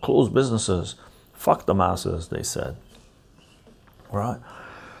down, close businesses, fuck the masses, they said. Right?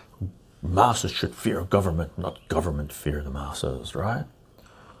 Masses should fear government, not government fear the masses, right?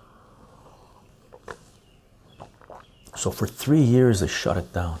 So for 3 years they shut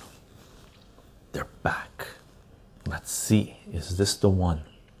it down. They're back. Let's see, is this the one?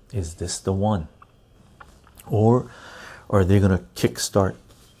 Is this the one? Or are they going to kickstart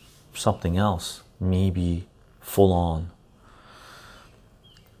something else? Maybe full-on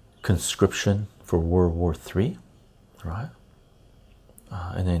conscription for World War III, right?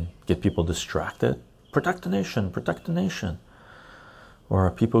 And then get people distracted. Protect the nation. Or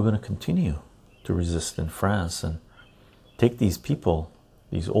are people going to continue to resist in France and take these people,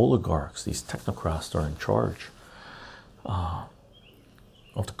 these oligarchs, these technocrats that are in charge of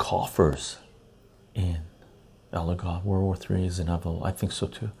the coffers in, oh God, World War III is inevitable. I think so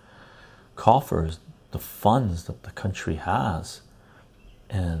too. Coffers, the funds that the country has,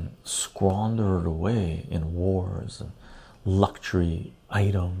 and squander it away in wars and luxury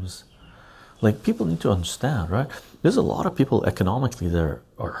items. Like, people need to understand, right? There's a lot of people economically that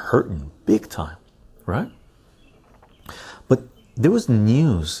are hurting big time, right? But there was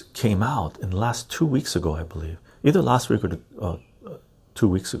news came out in the last 2 weeks ago, I believe, either last week or 2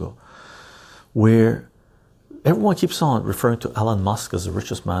 weeks ago, where everyone keeps on referring to Elon Musk as the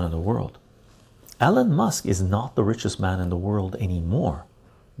richest man in the world. Elon Musk is not the richest man in the world anymore,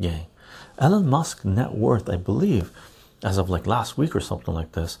 gang. Elon Musk's net worth, I believe, as of like last week or something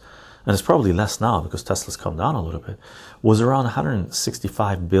like this, and it's probably less now because Tesla's come down a little bit, was around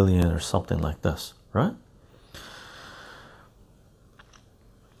 165 billion or something like this, right?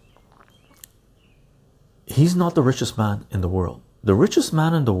 He's not the richest man in the world. The richest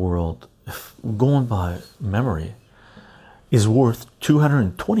man in the world, if going by memory, is worth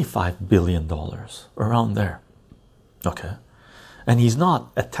 $225 billion, around there. Okay. And he's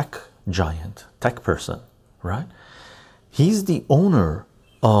not a tech giant, tech person, right? He's the owner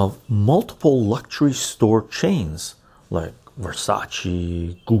of multiple luxury store chains like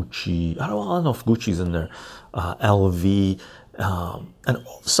Versace, Gucci. I don't know if Gucci's in there, LV, and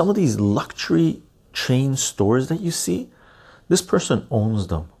some of these luxury chain stores that you see. This person owns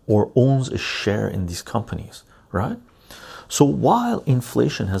them or owns a share in these companies, right? So while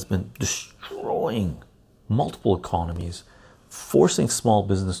inflation has been destroying multiple economies, forcing small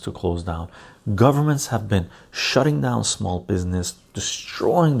business to close down, governments have been shutting down small business,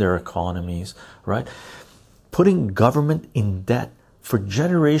 destroying their economies, right? Putting government in debt for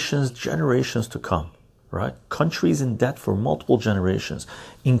generations to come, right? Countries in debt for multiple generations,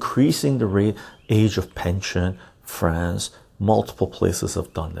 increasing the age of pension. France, multiple places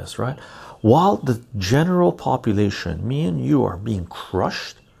have done this, right? While the general population, me and you, are being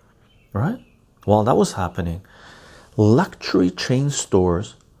crushed, right? While that was happening, luxury chain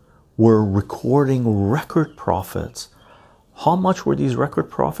stores were recording record profits. How much were these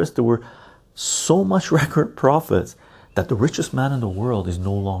record profits? There were so much record profits that the richest man in the world is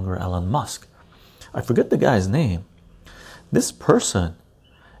no longer Elon Musk. I forget the guy's name. This person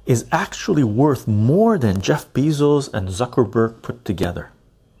is actually worth more than Jeff Bezos and Zuckerberg put together,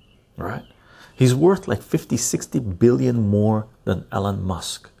 right? He's worth like 50-60 billion more than Elon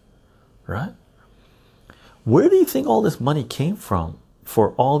Musk, right? Where do you think all this money came from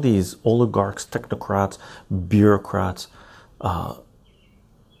for all these oligarchs, technocrats, bureaucrats,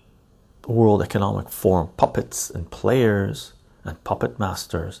 World Economic Forum puppets and players and puppet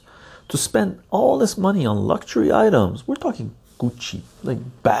masters to spend all this money on luxury items? We're talking Gucci, like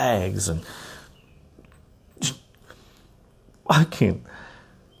bags, and fucking,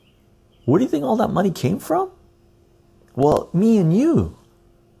 where do you think all that money came from? Well, me and you,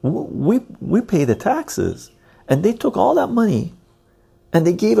 we pay the taxes, and they took all that money and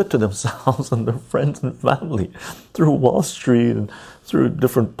they gave it to themselves and their friends and family through Wall Street and through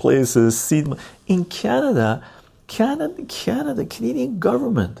different places. See, in Canada, the Canadian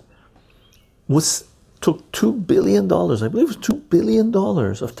government took $2 billion, I believe it was $2 billion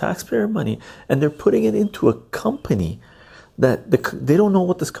of taxpayer money, and they're putting it into a company that they don't know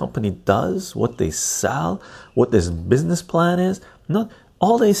what this company does, what they sell, what this business plan is. Not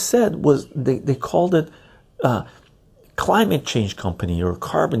all they said was they called it climate change company or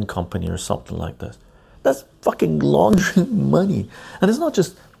carbon company or something like this. That's fucking laundering money, and it's not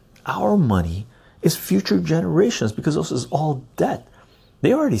just our money; it's future generations, because this is all debt.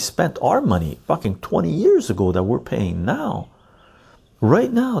 They already spent our money fucking 20 years ago that we're paying now.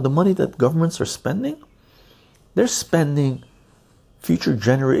 Right now, the money that governments are spending, they're spending future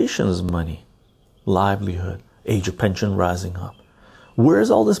generations' money, livelihood, age of pension rising up. Where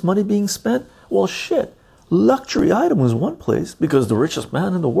is all this money being spent? Well, shit. Luxury item is one place, because the richest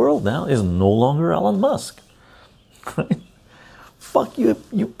man in the world now is no longer Elon Musk. Right? Fuck you,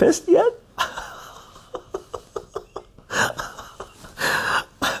 you pissed yet?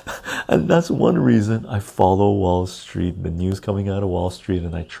 And that's one reason I follow Wall Street, the news coming out of Wall Street,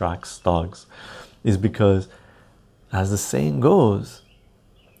 and I track stocks, is because, as the saying goes,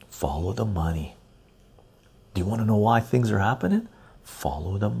 follow the money. Do you want to know why things are happening?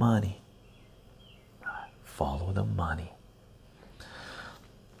 Follow the money. Follow the money.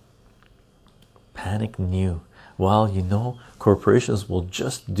 Panic new. Well, you know, corporations will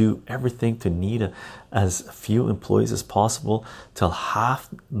just do everything to need as few employees as possible till half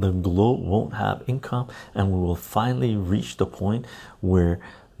the globe won't have income, and we will finally reach the point where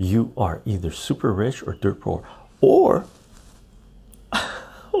you are either super rich or dirt poor, or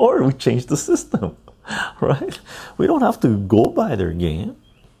we change the system, right? We don't have to go by their game,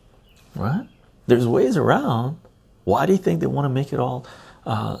 right? There's ways around. Why do you think they want to make it all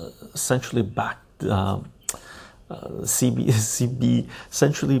centrally backed? CB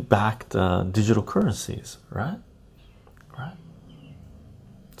centrally backed digital currencies, right? Right.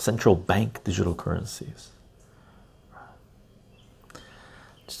 Central bank digital currencies.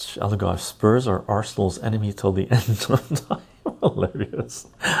 Right. Spurs are Arsenal's enemy till the end of time. Hilarious.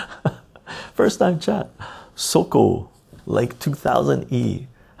 First time chat. Soko, like 2000E,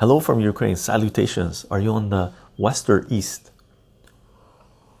 Hello from Ukraine. Salutations. Are you on the west or east?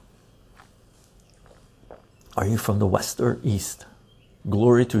 Are you from the west or east?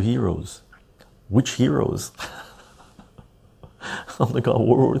 Glory to heroes. Which heroes? Oh my God,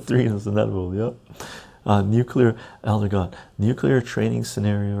 World War III is inevitable. Yeah. Nuclear. Oh my God, nuclear training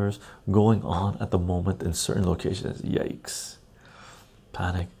scenarios going on at the moment in certain locations. Yikes!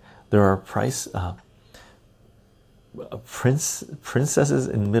 Panic. There are princesses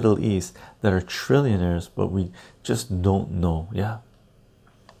in Middle East that are trillionaires, but we just don't know. Yeah.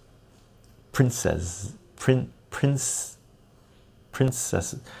 Princesses,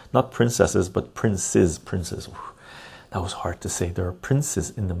 not princesses, but princes. That was hard to say. There are princes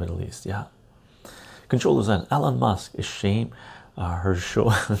in the Middle East. Yeah. Controllers and Elon Musk is shame. Her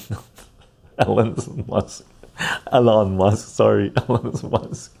show. Elon Musk. Elon Musk.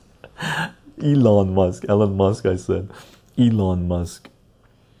 Elon Musk. I said Elon Musk,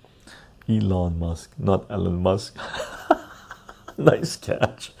 not Elon Musk. Nice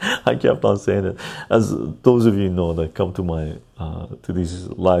catch. I kept on saying it. As those of you know that come to my to these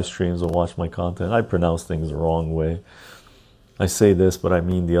live streams and watch my content, I pronounce things the wrong way. I say this, but I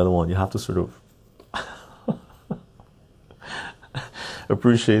mean the other one. You have to sort of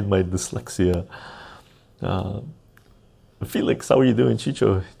appreciate my dyslexia. Felix, how are you doing?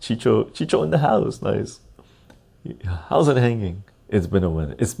 Chicho in the house. Nice. How's it hanging? It's been a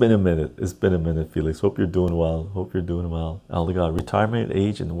minute, Felix. Hope you're doing well. Oh God, retirement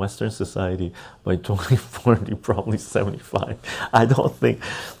age in Western society by 2040, probably 75. I don't think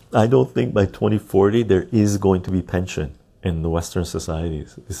by 2040 there is going to be pension in the Western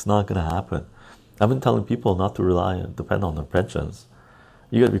societies. It's not going to happen. I've been telling people not to depend on their pensions.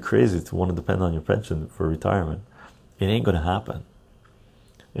 You got to be crazy to want to depend on your pension for retirement. It ain't going to happen.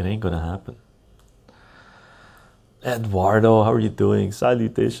 Eduardo, how are you doing?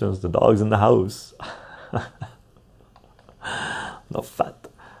 Salutations. The dog's in the house. No fat.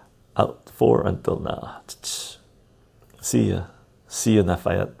 Out for until now. See ya,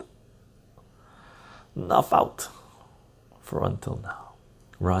 Nafayette. Enough out for until now.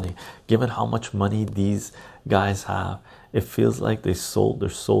 Ronnie, given how much money these guys have, it feels like they sold their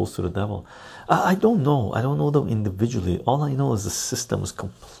souls to the devil. I don't know. I don't know them individually. All I know is the system is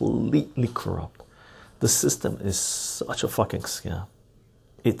completely corrupt. The system is such a fucking scam.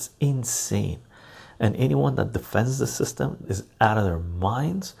 It's insane. And anyone that defends the system is out of their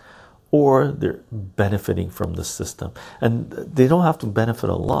minds, or they're benefiting from the system. And they don't have to benefit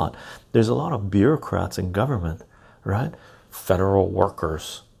a lot. There's a lot of bureaucrats in government, right? Federal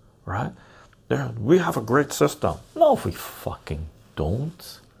workers, right? We have a great system. No, we fucking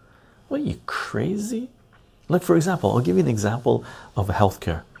don't. What, are you crazy? Like, for example, I'll give you an example of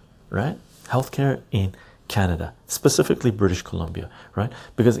healthcare, right? Healthcare in Canada, specifically British Columbia, right?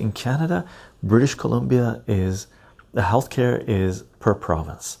 Because in Canada, British Columbia is, the healthcare is per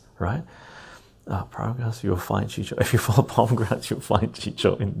province, right? Pomegranates, you'll find Chicho. If you follow pomegranates, you'll find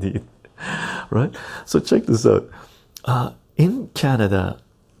Chicho indeed, right? So check this out. In Canada,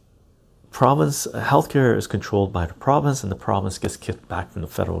 province healthcare is controlled by the province, and the province gets kicked back from the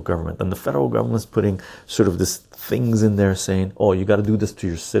federal government, and the federal government's putting sort of this things in there saying, oh, you got to do this to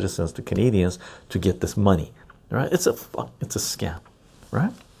your citizens, to Canadians, to get this money, right? It's a scam,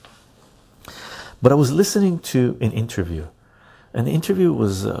 right? But I was listening to an interview, and the interview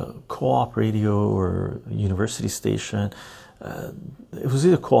was co-op radio or university station. It was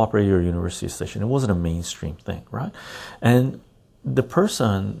either co-op radio or university station. It wasn't a mainstream thing, right? And the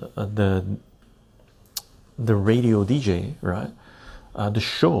person, the radio DJ, right? The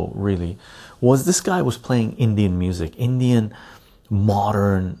show really was, this guy was playing Indian music, Indian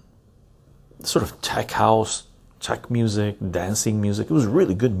modern sort of tech house, tech music, dancing music. It was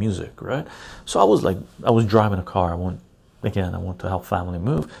really good music, right? So I was driving a car. I want to help family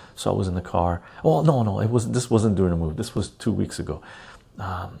move, so I was in the car. Well, no, this wasn't during the move. This was 2 weeks ago.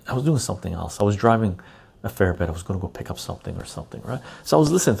 I was doing something else. I was driving a fair bit. I was going to go pick up something, right? So I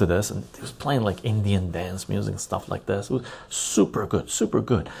was listening to this, and it was playing like Indian dance music and stuff like this. It was super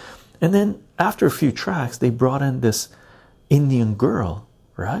good. And then after a few tracks, they brought in this Indian girl,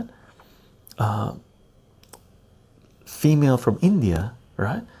 right? Female from India,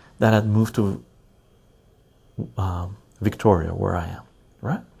 right? That had moved to Victoria, where I am,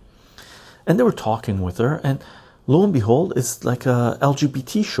 right? And they were talking with her, and lo and behold, it's like a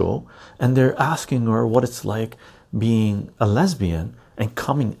LGBT show, and they're asking her what it's like being a lesbian and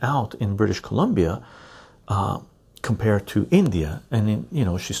coming out in British Columbia, compared to India. And then, you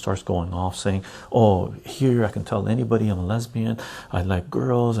know, she starts going off saying, oh, here I can tell anybody I'm a lesbian, I like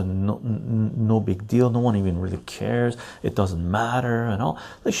girls, and no big deal, no one even really cares, it doesn't matter, and all.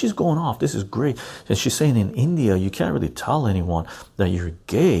 Like, she's going off, this is great. And she's saying in India you can't really tell anyone that you're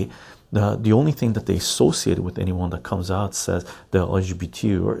gay. The only thing that they associate with anyone that comes out says they're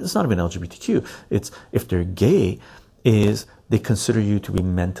LGBT, or it's not even LGBTQ, it's if they're gay, is they consider you to be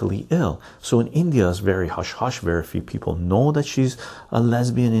mentally ill. So in India, it's very hush-hush. Very few people know that she's a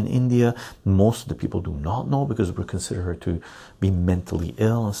lesbian in India. Most of the people do not know because we consider her to be mentally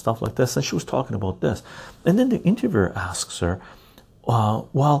ill and stuff like this. And she was talking about this. And then the interviewer asks her,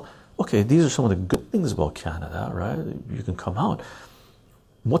 well, okay, these are some of the good things about Canada, right? You can come out.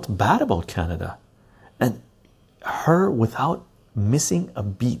 What's bad about Canada? And her, without missing a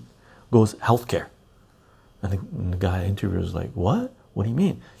beat, goes healthcare. And the guy interviewer is like, what? What do you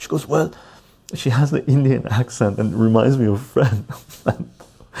mean? She goes, well, she has the Indian accent and reminds me of a friend.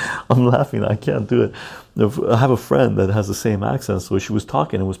 I'm laughing, I can't do it. I have a friend that has the same accent, so she was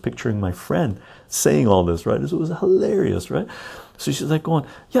talking and was picturing my friend saying all this, right? So it was hilarious, right? So she's like going,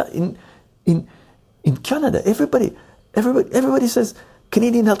 yeah, in Canada, everybody says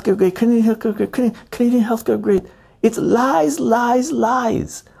Canadian healthcare great, Canadian healthcare great, Canadian healthcare great. It's lies, lies,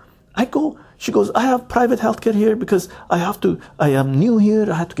 lies. She goes, I have private healthcare here because I am new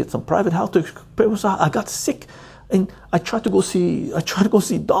here, I had to get some private healthcare. I got sick and I tried to go see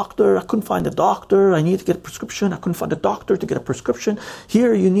doctor, I couldn't find a doctor, I needed to get a prescription, I couldn't find a doctor to get a prescription.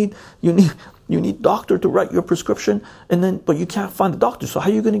 Here you need doctor to write your prescription, but you can't find a doctor, so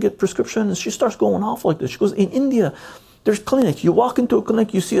how are you going to get prescription? And she starts going off like this. She goes, in India, there's clinic. You walk into a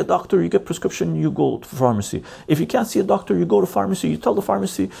clinic, you see a doctor, you get prescription, you go to pharmacy. If you can't see a doctor, you go to pharmacy, you tell the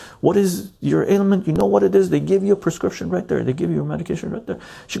pharmacy what is your ailment, you know what it is, they give you a prescription right there, they give you your medication right there.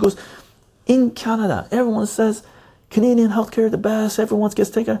 She goes, in Canada, everyone says Canadian healthcare the best, everyone gets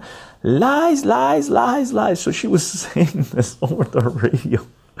taken. Lies, lies, lies, lies. So she was saying this over the radio,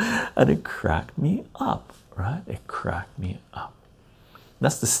 and it cracked me up, right? It cracked me up.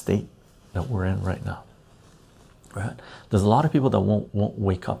 That's the state that we're in right now. Right? There's a lot of people that won't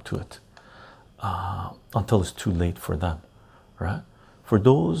wake up to it until it's too late for them, right? For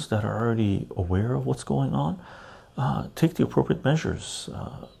those that are already aware of what's going on, take the appropriate measures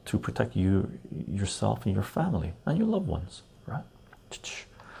to protect yourself and your family and your loved ones, right?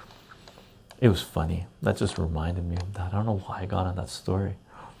 It was funny. That just reminded me of that. I don't know why I got on that story.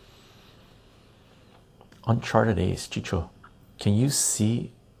 Uncharted Ace, Chicho, can you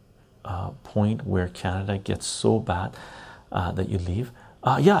see point where Canada gets so bad that you leave?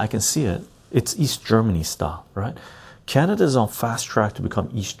 Yeah, I can see it. It's East Germany style, right? Canada is on fast track to become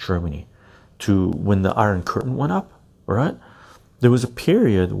East Germany. To when the Iron Curtain went up, right? There was a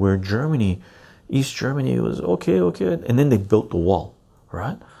period where East Germany was okay, and then they built the wall,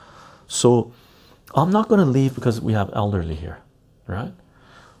 right? So I'm not going to leave because we have elderly here, right?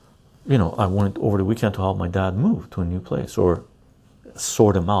 You know, I went over the weekend to help my dad move to a new place, or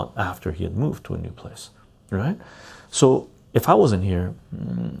sort him out after he had moved to a new place, right? So if I wasn't here,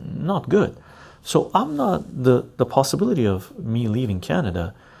 not good. So I'm not, the possibility of me leaving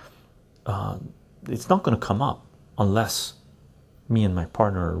Canada, it's not going to come up unless me and my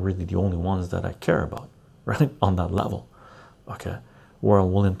partner are really the only ones that I care about, right? On that level, okay, where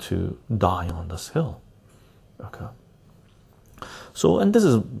I'm willing to die on this hill, okay? So, and this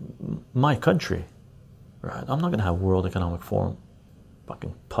is my country, right? I'm not going to have World Economic Forum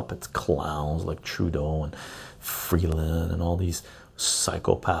fucking puppets, clowns like Trudeau and Freeland and all these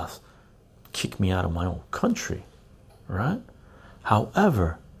psychopaths kick me out of my own country, right?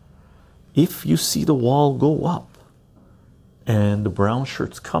 However, if you see the wall go up and the brown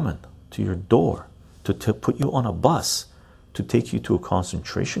shirts coming to your door to put you on a bus to take you to a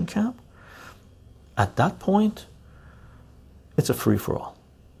concentration camp, at that point, it's a free-for-all.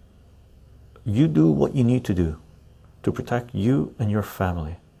 You do what you need to do to protect you and your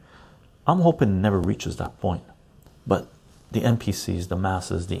family. I'm hoping it never reaches that point, but the NPCs, the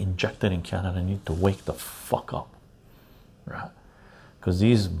masses, the injected in Canada need to wake the fuck up, right? Because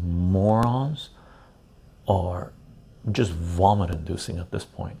these morons are just vomit-inducing at this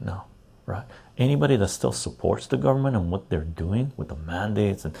point now, right? Anybody that still supports the government and what they're doing with the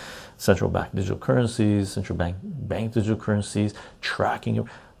mandates and central bank digital currencies, central bank digital currencies, tracking,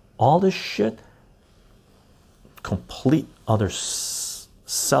 all this shit, complete other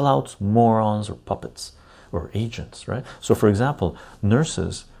sellouts, morons, or puppets or agents, right? So for example,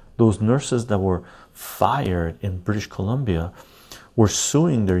 nurses, those nurses that were fired in British Columbia were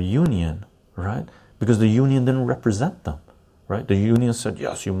suing their union, right? Because the union didn't represent them, right? The union said,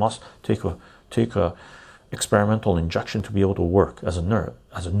 yes, you must take a experimental injection to be able to work as a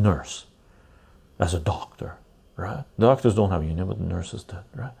nurse, as a doctor, right? The doctors don't have a union, but the nurses did,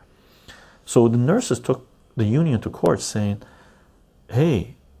 right? So the nurses took the union to court saying,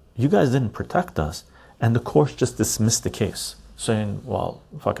 hey, you guys didn't protect us, and the court just dismissed the case, saying, well,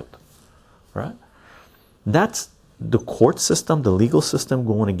 fuck it, right? That's the court system, the legal system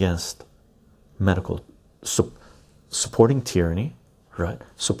going against medical, supporting tyranny, right?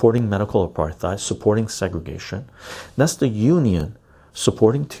 Supporting medical apartheid, supporting segregation. That's the union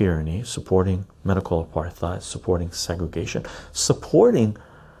supporting tyranny, supporting medical apartheid, supporting segregation, supporting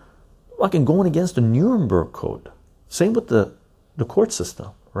fucking going against the Nuremberg Code. Same with the court system,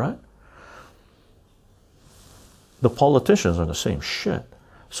 right? The politicians are the same shit.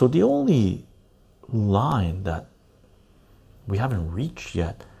 So the only line that we haven't reached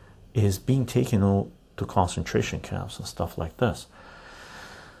yet is being taken to concentration camps and stuff like this.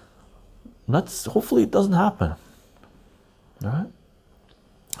 Hopefully it doesn't happen. All right.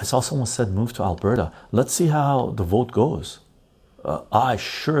 I saw someone said move to Alberta. Let's see how the vote goes. I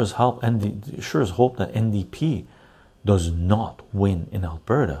sure as hope that NDP does not win in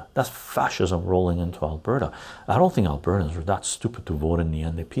Alberta. That's fascism rolling into Alberta. I don't think Albertans are that stupid to vote in the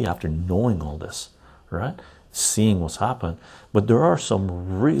NDP after knowing all this, right? Seeing what's happened. But there are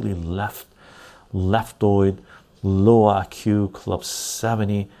some really leftoid, low IQ, Club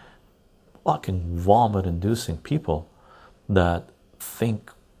 70, fucking vomit-inducing people that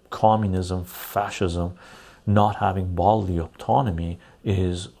think communism, fascism, not having bodily autonomy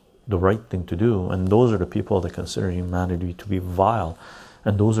is the right thing to do, and those are the people that consider humanity to be vile,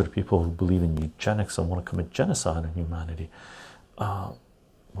 and those are the people who believe in eugenics and want to commit genocide on humanity.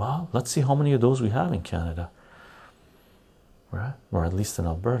 Well, let's see how many of those we have in Canada, right? Or at least in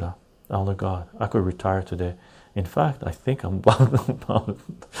Alberta. Elder God, I could retire today. In fact, I think I'm about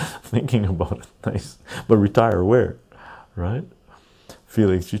thinking about it. Nice, but retire where, right?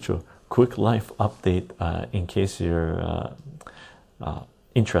 Felix Chicho, quick life update in case you're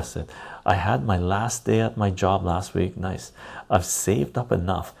interested. I had my last day at my job last week. Nice. I've saved up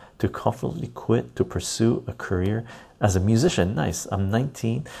enough to comfortably quit to pursue a career as a musician. Nice. I'm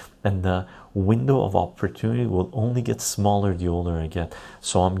 19 and the window of opportunity will only get smaller the older I get,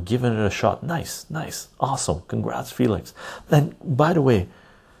 so I'm giving it a shot. Nice, awesome. Congrats, Felix. And by the way,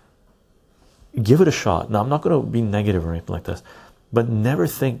 give it a shot. Now I'm not going to be negative or anything like this, but never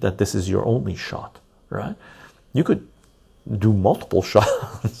think that this is your only shot, right? You could do multiple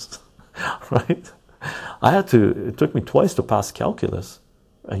shots, right? It took me twice to pass calculus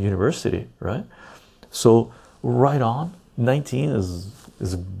at university, right? So right on, 19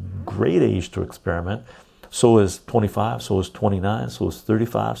 is a great age to experiment. So is 25, so is 29, so is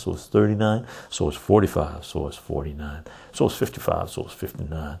 35, so is 39, so is 45, so is 49, so is 55, so is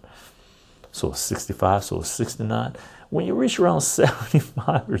 59, so is 65, so is 69. When you reach around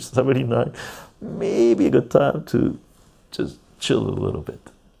 75 or 79, maybe a good time to just chill a little bit,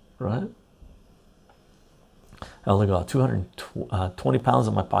 right? I got 220 pounds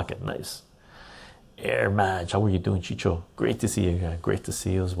in my pocket. Nice. Air Madge, how are you doing, Chicho? Great to see you again. Great to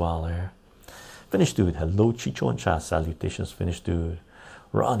see you as well, Air. Finish Dude, hello, Chicho and chat. Salutations, Finish Dude.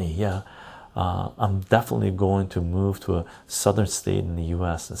 Ronnie, yeah. I'm definitely going to move to a southern state in the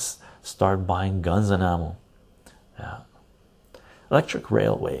US and start buying guns and ammo. Yeah. Electric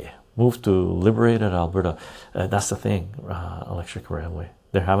Railway. Move to liberated Alberta. That's the thing, Electric Railway.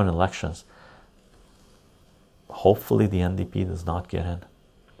 They're having elections. Hopefully the NDP does not get in.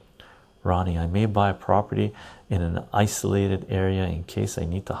 Ronnie, I may buy a property in an isolated area in case I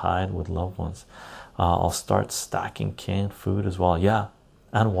need to hide with loved ones. I'll start stacking canned food as well. Yeah,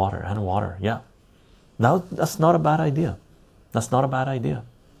 and water. Yeah, now that's not a bad idea. That's not a bad idea,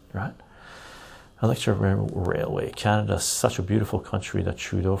 right? Electric Railway. Canada is such a beautiful country that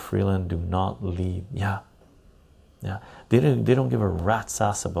Trudeau, Freeland do not lead. Yeah. They don't give a rat's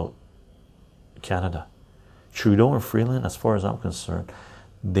ass about Canada. Trudeau and Freeland, as far as I'm concerned,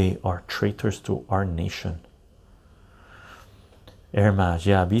 they are traitors to our nation. Air Match,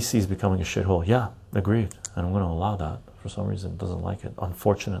 yeah, BC is becoming a shithole. Yeah, agreed. And I'm going to allow that. For some reason, it doesn't like it.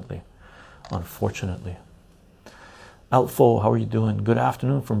 Unfortunately. Alfo, how are you doing? Good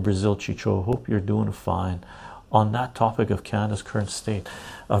afternoon from Brazil, Chicho. Hope you're doing fine. On that topic of Canada's current state,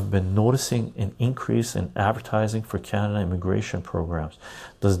 I've been noticing an increase in advertising for Canada immigration programs.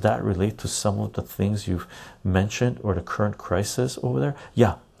 Does that relate to some of the things you've mentioned or the current crisis over there?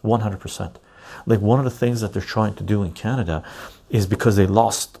 Yeah, 100%. Like one of the things that they're trying to do in Canada is because they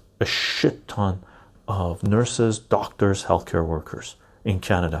lost a shit ton of nurses, doctors, healthcare workers, in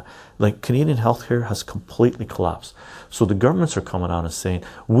Canada. Like Canadian healthcare has completely collapsed. So the governments are coming out and saying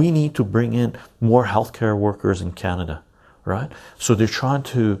we need to bring in more healthcare workers in Canada, right? So they're trying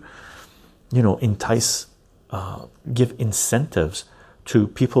to, entice, give incentives to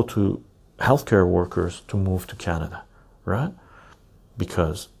people, to healthcare workers, to move to Canada, right?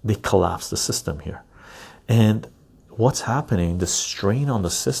 Because they collapse the system here. And what's happening, the strain on the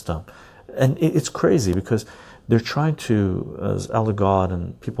system, and it's crazy because they're trying to, as Allegod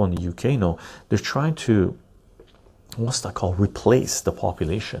and people in the UK know, they're trying to, what's that called, replace the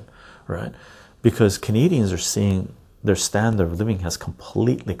population, right? Because Canadians are seeing their standard of living has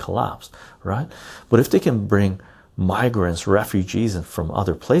completely collapsed, right? But if they can bring migrants, refugees in from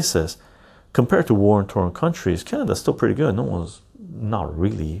other places, compared to war-torn countries, Canada's still pretty good. No one's, not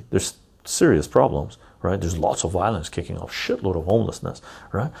really. There's serious problems, right? There's lots of violence kicking off, shitload of homelessness,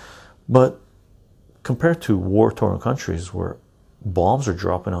 right? But compared to war-torn countries where bombs are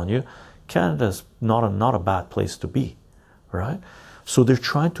dropping on you, Canada's not a bad place to be, right? So they're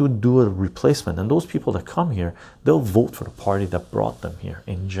trying to do a replacement, and those people that come here, they'll vote for the party that brought them here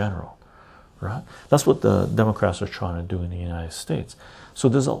in general, right? That's what the Democrats are trying to do in the United States. So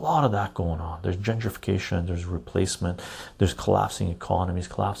there's a lot of that going on. There's gentrification, there's replacement, there's collapsing economies,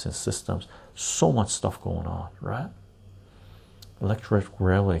 collapsing systems, so much stuff going on, right? Electric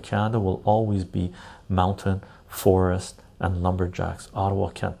Railway Canada will always be mountain, forest, and lumberjacks. Ottawa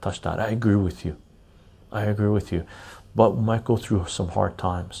can't touch that. I agree with you. I agree with you. But we might go through some hard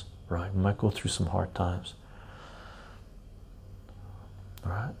times, right? We might go through some hard times.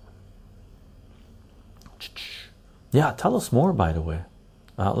 All right. Yeah, tell us more, by the way.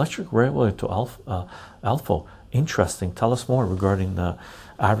 Electric Railway to Alpha. Interesting. Tell us more regarding the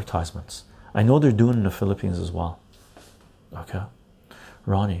advertisements. I know they're doing it in the Philippines as well. Okay.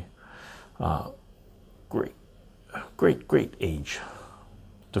 Ronnie. Great age.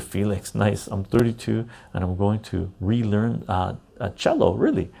 To Felix. Nice. I'm 32 and I'm going to relearn cello.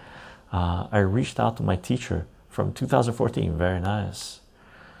 Really. I reached out to my teacher from 2014. Very nice.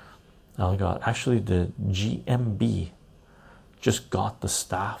 Oh God. Actually, the GMB just got the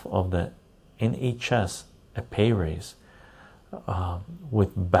staff of the NHS a pay raise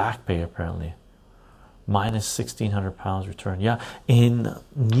with back pay, apparently. Minus £1,600 return. Yeah, in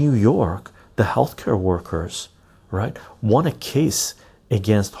New York, the healthcare workers, right, won a case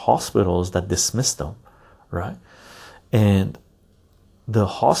against hospitals that dismissed them, right? And the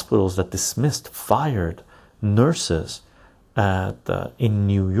hospitals that dismissed fired nurses at in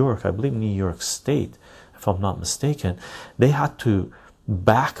New York, I believe New York State, if I'm not mistaken. They had to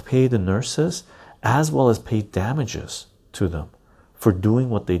back pay the nurses as well as pay damages to them for doing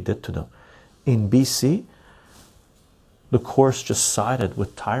what they did to them. In BC, the courts just sided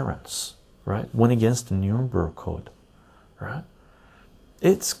with tyrants, right? Went against the Nuremberg Code, right?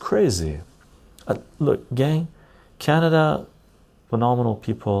 It's crazy. Look, gang, Canada, phenomenal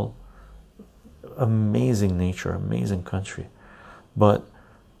people, amazing nature, amazing country, but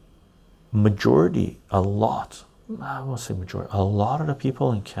majority, I won't say majority, a lot of the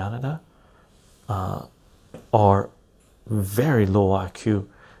people in Canada are very low IQ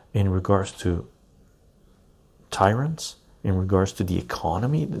in regards to tyrants, in regards to the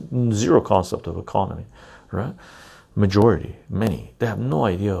economy. Zero concept of economy, right? Majority, many, they have no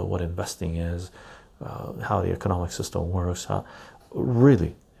idea what investing is, how the economic system works,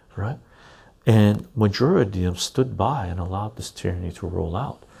 really, right? And majority of them stood by and allowed this tyranny to roll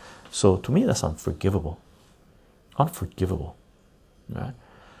out. So to me, that's unforgivable. Unforgivable, right?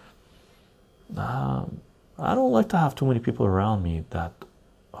 I don't like to have too many people around me that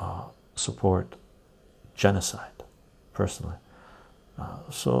support genocide, personally.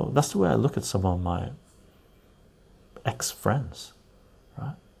 So that's the way I look at some of my ex-friends,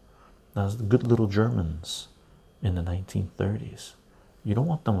 right? As the good little Germans in the 1930s. You don't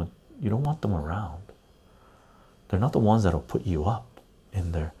want them. You don't want them around. They're not the ones that'll put you up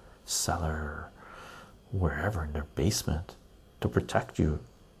in their cellar, wherever, in their basement, to protect you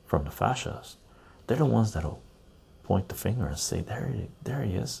from the fascists. They're the ones that'll point the finger and say, there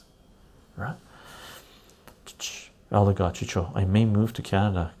he is, right? Allegod Chicho, I may move to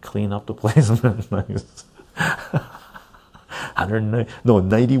Canada, clean up the place. Nice.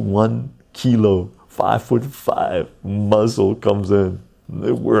 91 kilo, 5'5" muzzle comes in.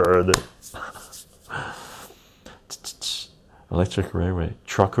 Where are they? Electric Railway,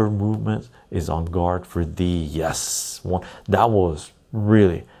 trucker movement is on guard for thee. Yes, one that was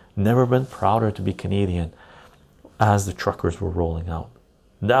really, never been prouder to be Canadian as the truckers were rolling out.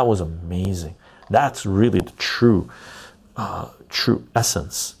 That was amazing. That's really the true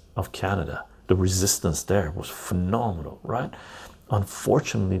essence of Canada. The resistance there was phenomenal, right?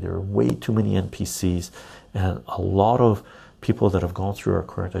 unfortunately there are way too many NPCs, and a lot of people that have gone through our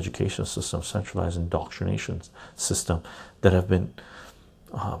current education system, centralized indoctrination system, that have been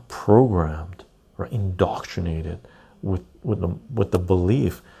programmed or indoctrinated with the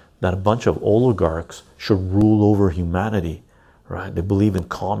belief that a bunch of oligarchs should rule over humanity, right? They believe in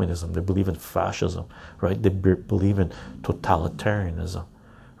communism, they believe in fascism, right? They believe in totalitarianism,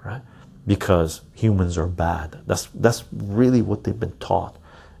 right? Because humans are bad. That's really what they've been taught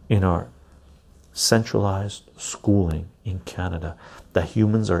in our centralized schooling in Canada, that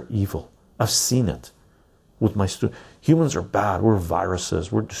humans are evil. I've seen it with my students. Humans are bad. We're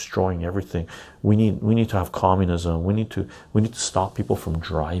viruses. We're destroying everything. We need to have communism. We need to stop people from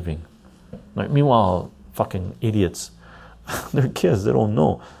driving. Like, meanwhile, fucking idiots, they're kids. They don't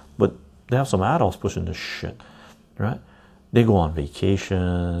know, but they have some adults pushing this shit, right? They go on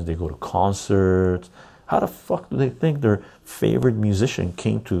vacations. They go to concerts. How the fuck do they think their favorite musician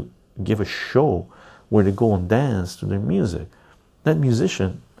came to give a show where they go and dance to their music? That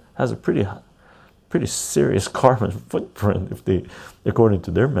musician has a pretty serious carbon footprint, if they, according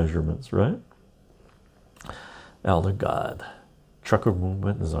to their measurements, right? Elder God, trucker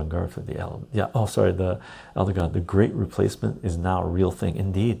movement is on guard for the elder. Yeah. Oh, sorry. The Elder God, the Great Replacement is now a real thing,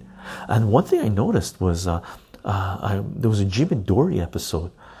 indeed. And one thing I noticed was there was a Jimmy Dory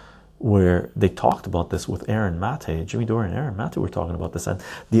episode where they talked about this with Aaron Mate. Jimmy Dory and Aaron Mate were talking about this, and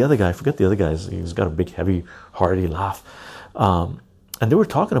the other guy, I forget the other guy, he's got a big, heavy, hearty laugh. And they were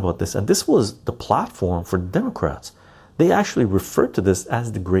talking about this, and this was the platform for Democrats. They actually referred to this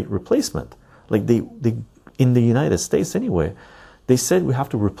as the Great Replacement. Like they in the United States anyway, they said we have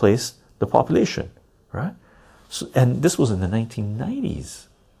to replace the population, right? So, and this was in the 1990s,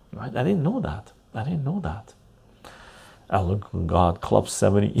 right? I didn't know that. Elder God, Club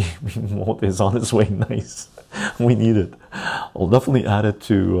 70 emote is on its way. Nice. We need it. I'll definitely add it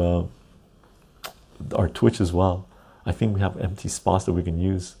to our Twitch as well. I think we have empty spots that we can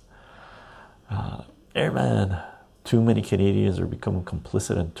use. Airman, too many Canadians are becoming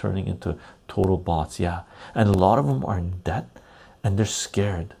complicit and turning into total bots. Yeah, and a lot of them are in debt, and they're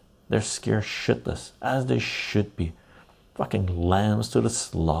scared. They're scared shitless, as they should be. Fucking lambs to the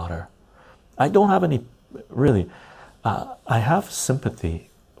slaughter. I don't have any, really. I have sympathy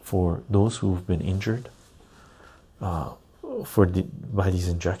for those who've been injured by these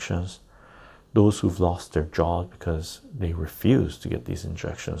injections. Those who've lost their job because they refuse to get these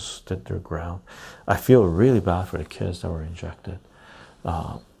injections, stood their ground. I feel really bad for the kids that were injected,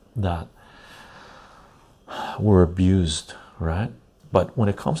 that were abused, right? But when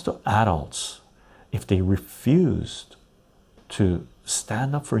it comes to adults, if they refused to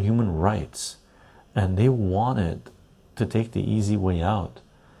stand up for human rights and they wanted to take the easy way out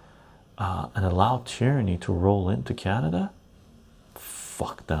and allow tyranny to roll into Canada,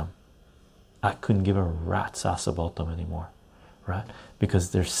 fuck them. I couldn't give a rat's ass about them anymore, right? Because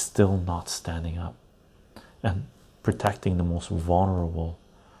they're still not standing up and protecting the most vulnerable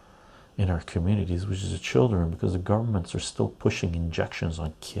in our communities, which is the children, because the governments are still pushing injections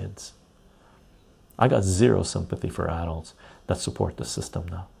on kids. I got zero sympathy for adults that support the system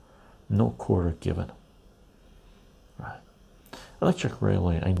now. No quarter given, right? Electric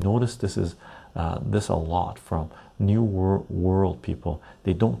railway, I noticed this is this a lot from New World people.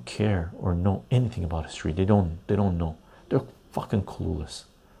 They don't care or know anything about history. They don't know. They're fucking clueless,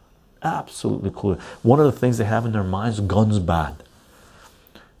 absolutely clueless. One of the things they have in their minds: guns bad.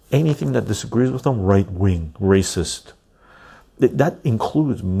 Anything that disagrees with them, right wing, racist. That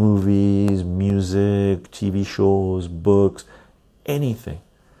includes movies, music, TV shows, books, anything.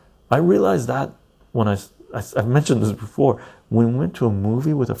 I realized that when I've mentioned this before. When we went to a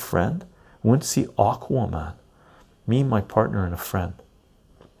movie with a friend, we went to see Aquaman. Me and my partner and a friend.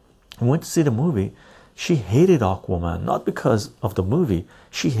 We went to see the movie. She hated Aquaman, not because of the movie.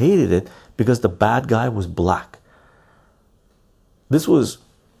 She hated it because the bad guy was black. This was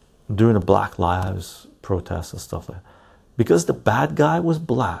during the Black Lives protests and stuff like that. Because the bad guy was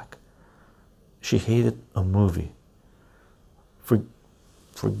black, she hated a movie.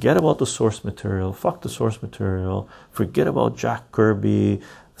 Forget about the source material. Fuck the source material. Forget about Jack Kirby,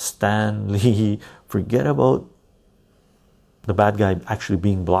 Stan Lee. Forget about the bad guy actually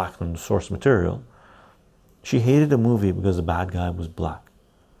being black in the source material. She hated the movie because the bad guy was black.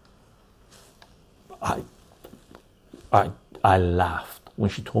 I laughed.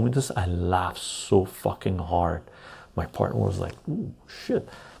 When she told me this, I laughed so fucking hard. My partner was like, ooh, shit.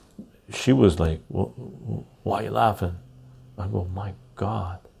 She was like, why are you laughing? I go, my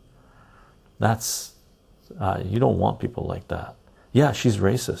God. That's, you don't want people like that. Yeah, she's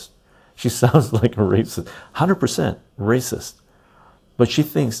racist. She sounds like a racist. 100% racist. But she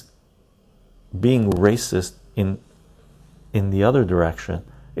thinks being racist in the other direction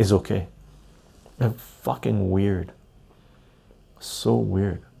is okay. And fucking weird. So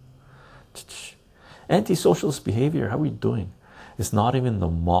weird. Anti-socialist behavior, how are we doing? It's not even the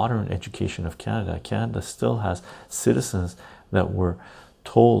modern education of Canada. Canada still has citizens that were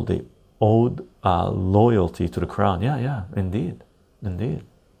told they owed loyalty to the crown. Yeah, indeed.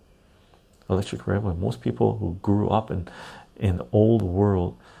 Electric Railway. Most people who grew up in old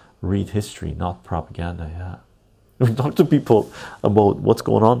world read history, not propaganda. Yeah. We talk to people about what's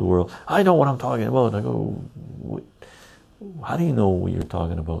going on in the world. I know what I'm talking about. I go, how do you know what you're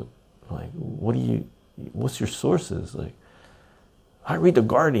talking about? Like, what's your sources? Like, I read The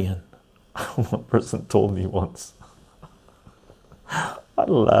Guardian. One person told me once. I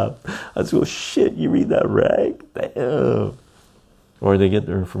laughed. I go, shit, you read that rag? Damn. Or they get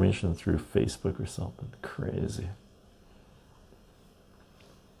their information through Facebook or something. Crazy.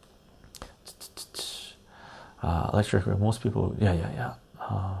 Electric, most people, yeah.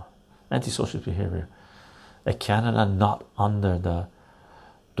 Antisocial behavior. A Canada not under the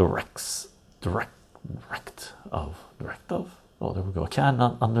direct of. Oh, there we go. A Canada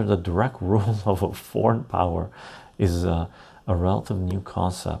not under the direct rule of a foreign power is a relative new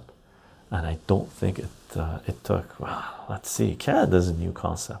concept, and I don't think it took. Well, let's see. Canada is a new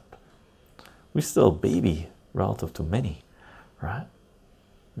concept. We're still a baby relative to many, right?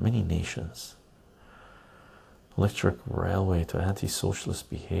 Many nations. Electric railway to anti-socialist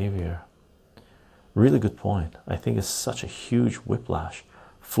behavior. Really good point. I think it's such a huge whiplash.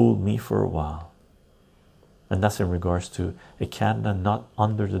 Fooled me for a while. And that's in regards to a Canada not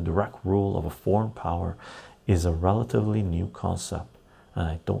under the direct rule of a foreign power is a relatively new concept. And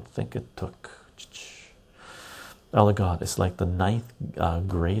I don't think it took. Oh God, it's like the ninth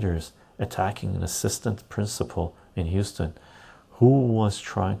graders attacking an assistant principal in Houston who was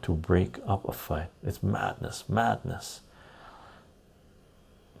trying to break up a fight. It's madness.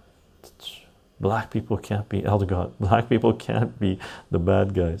 Black people can't be, elder God, black people can't be the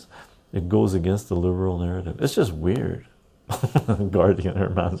bad guys. It goes against the liberal narrative. It's just weird. Guardian, her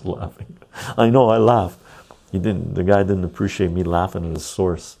man's laughing. I know, I laughed. He didn't, the guy didn't appreciate me laughing at his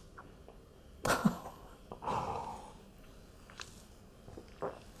source.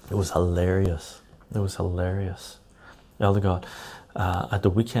 It was hilarious. Elder God, at the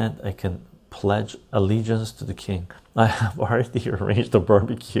weekend I can pledge allegiance to the king. I have already arranged a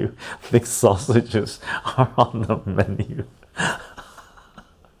barbecue. Thick sausages are on the menu.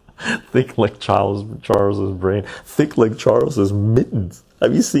 Thick like Charles's brain. Thick like Charles's mittens.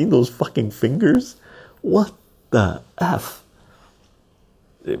 Have you seen those fucking fingers? What the F?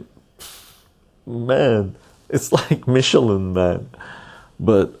 Man, it's like Michelin Man,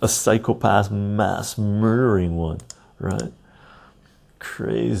 but a psychopath mass murdering one, right?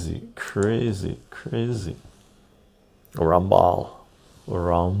 Crazy. Rumball.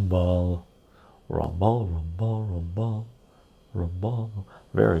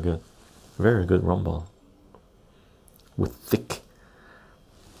 Very good rumball with thick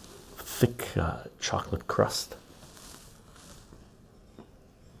chocolate crust.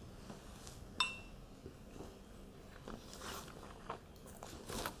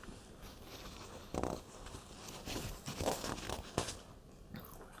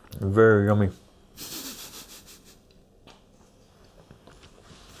 Very yummy.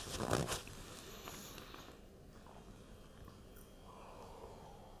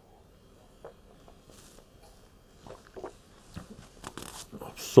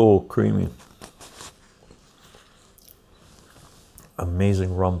 So creamy.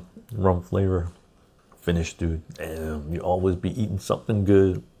 Amazing rum flavor. Finish, dude. Damn, you always be eating something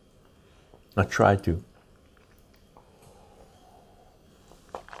good. I try to.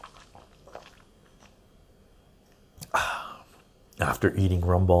 After eating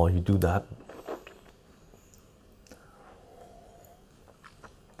rumball, you do that.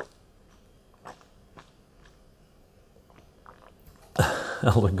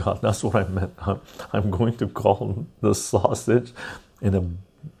 Oh my God, that's what I meant. I'm going to call the sausage in a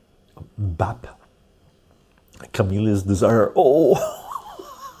bap. Camille's desire. Oh,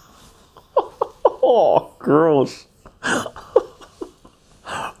 oh, gross.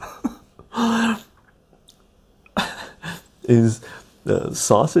 Is the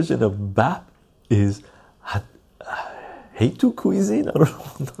sausage in a bap is Heitu cuisine? I don't know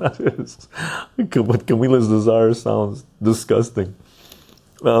what that is. But Camila's desire sounds disgusting.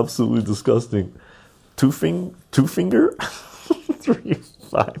 Absolutely disgusting. Two finger?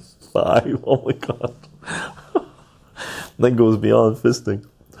 355. Oh my God. That goes beyond fisting.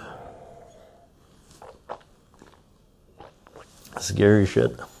 Scary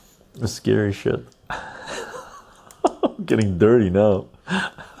shit. Scary shit. I'm getting dirty now.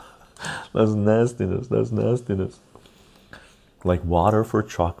 That's nastiness. That's nastiness. Like water for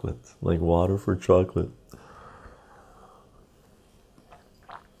chocolate. Like water for chocolate.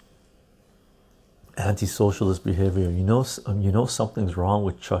 Anti-socialist behavior. You know something's wrong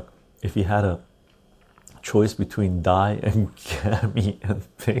with Chuck if he had a choice between die and Cammy and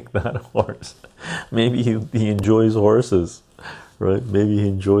pick that horse. Maybe he enjoys horses, right? Maybe he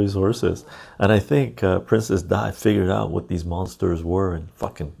enjoys horses. And I think Princess Di figured out what these monsters were and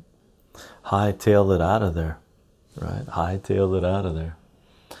fucking hightailed it out of there, right? Hightailed it out of there,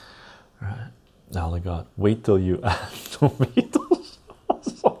 right? Now I got wait till you add tomatoes.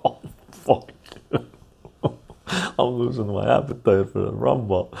 Oh, fuck. I'm losing my appetite for the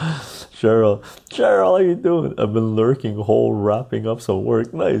rumble. Cheryl, how you doing? I've been lurking whole wrapping up some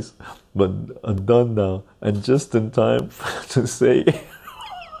work. Nice. But I'm done now. And just in time to say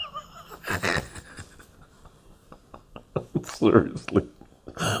seriously.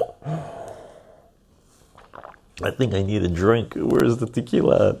 I think I need a drink. Where's the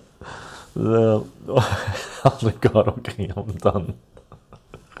tequila at? Oh my god, okay, I'm done.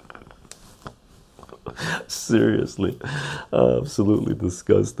 Seriously, absolutely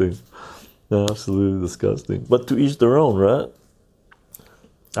disgusting. Absolutely disgusting. But to each their own, right?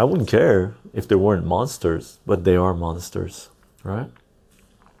 I wouldn't care if they weren't monsters, but they are monsters, right?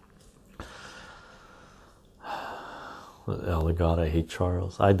 Oh god, I hate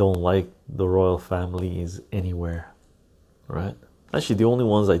Charles. I don't like the royal families anywhere, right? Actually, the only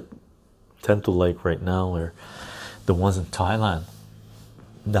ones I tend to like right now are the ones in Thailand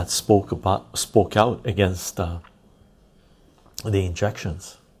that spoke out against the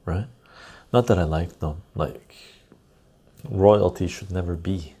injections, right? Not that I like them. Like royalty should never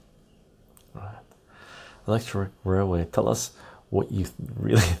be, right? Electric Railway, tell us what you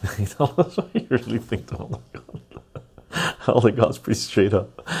really think. Tell us what you really think. Oh my god. Oh my god, it's pretty straight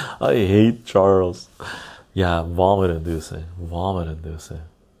up. I hate Charles. Yeah, vomit inducing. Vomit inducing.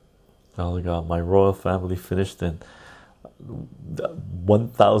 Oh my god, my royal family finished in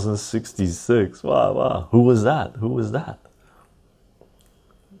 1066. Wow. Who was that? Was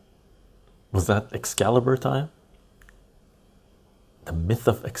that Excalibur time? The myth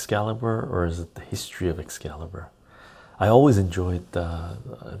of Excalibur, or is it the history of Excalibur? I always enjoyed the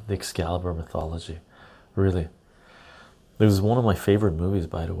Excalibur mythology. Really. It was one of my favorite movies,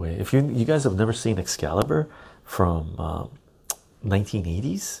 by the way. If you guys have never seen Excalibur from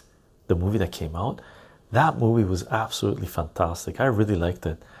 1980s, the movie that came out, that movie was absolutely fantastic. I really liked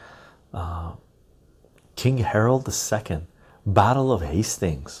it. King Harold II, Battle of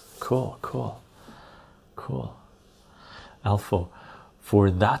Hastings. Cool. Alpha, for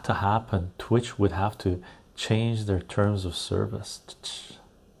that to happen, Twitch would have to change their terms of service.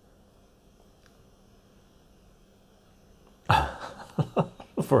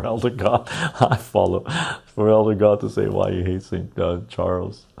 For Elder God, I follow. For Elder God to say why you hate St.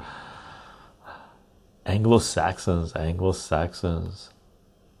 Charles. Anglo-Saxons.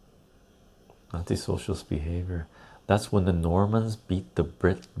 Anti-socialist behavior. That's when the Normans beat the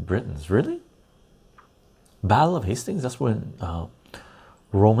Britons. Really? Battle of Hastings? That's when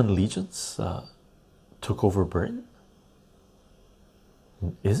Roman legions took over Britain?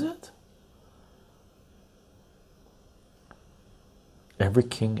 Is it? Every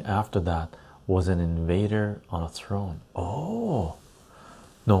king after that was an invader on a throne. Oh.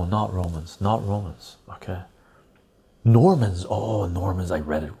 No, not Romans. Okay. Normans. Oh, Normans. I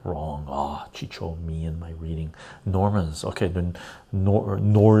read it wrong. Ah, Chicho, me and my reading. Normans. Okay, the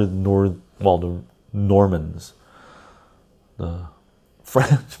the Normans. The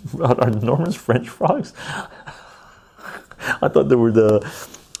French. Are Normans French frogs? I thought they were the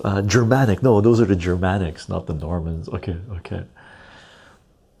Germanic. No, those are the Germanics, not the Normans. Okay.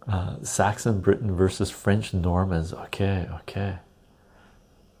 Saxon Britain versus French Normans. Okay.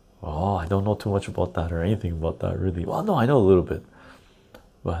 Oh, I don't know too much about that or anything about that really. Well, no, I know a little bit.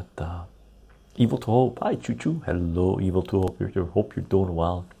 But Evil to Hope. Hi, Choo. Hello, Evil to Hope. Hope you're doing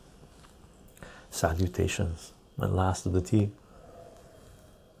well. Salutations. And last of the tea.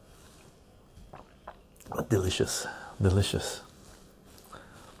 Delicious.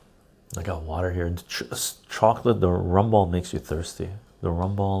 I got water here. Chocolate, the rumball makes you thirsty. The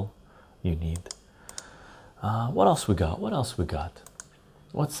rumball you need. What else we got?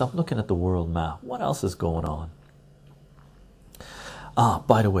 I'm looking at the world map. What else is going on?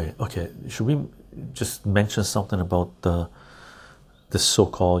 By the way, okay, should we just mention something about the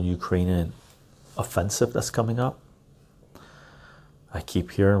so-called Ukrainian offensive that's coming up? I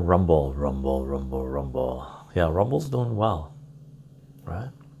keep hearing rumble. Yeah, Rumble's doing well. right?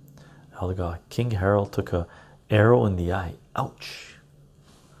 Elder God, King Harold took a arrow in the eye. Ouch.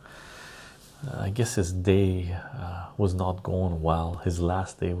 I guess his day was not going well. His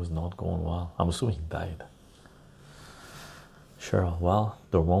last day was not going well. I'm assuming he died. Cheryl, well,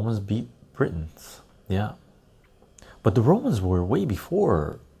 the Romans beat Britons. Yeah. But the Romans were way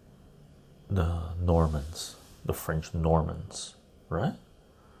before the Normans, the French Normans, right?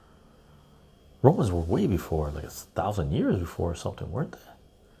 Romans were way before, like 1,000 years before or something, weren't they?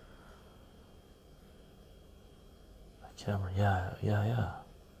 I can't remember.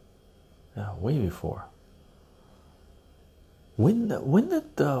 Yeah, way before. When did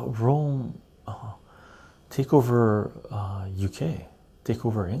Rome take over UK, take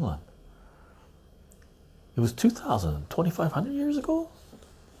over England? It was 2,000, 2,500 years ago?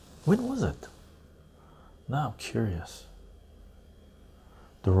 When was it? Now I'm curious.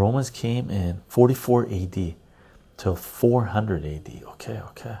 The Romans came in 44 AD till 400 AD. Okay.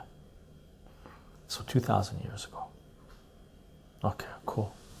 So 2,000 years ago. Okay,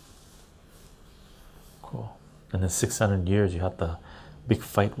 cool. And in 600 years, you had the big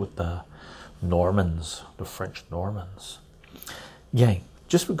fight with the Normans, the French Normans. Gang,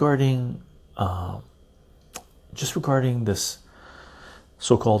 just regarding this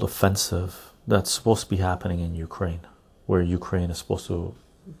so-called offensive that's supposed to be happening in Ukraine, where Ukraine is supposed to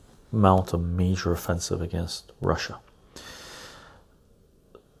mount a major offensive against Russia.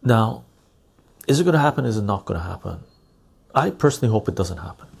 Now, is it going to happen? Is it not going to happen? I personally hope it doesn't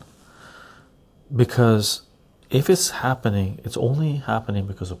happen, because if it's happening, it's only happening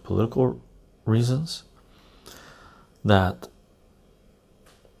because of political reasons, that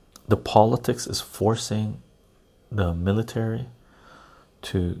the politics is forcing the military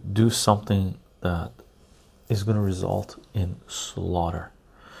to do something that is going to result in slaughter.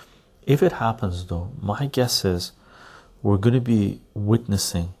 If it happens, though, my guess is we're going to be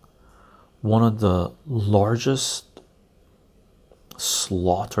witnessing one of the largest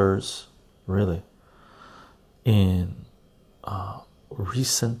slaughters, really, in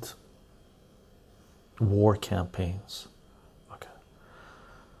recent war campaigns. Okay,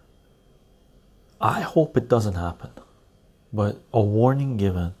 I hope it doesn't happen, but a warning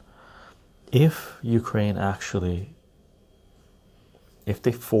given: if Ukraine actually, if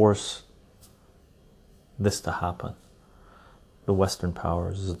they force this to happen, the Western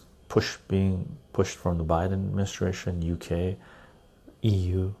powers being pushed from the Biden administration, UK,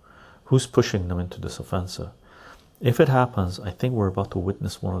 EU, who's pushing them into this offensive? If it happens, I think we're about to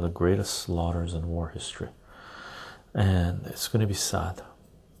witness one of the greatest slaughters in war history, and it's going to be sad.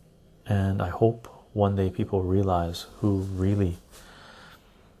 And I hope one day people realize who really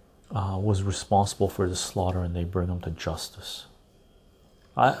was responsible for this slaughter, and they bring them to justice.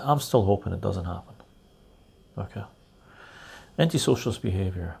 I'm still hoping it doesn't happen. Okay. Anti-socialist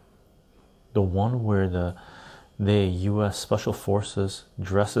behavior, the one where the U.S. Special Forces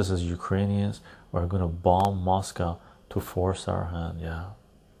dresses as Ukrainians are going to bomb Moscow to force our hand. Yeah.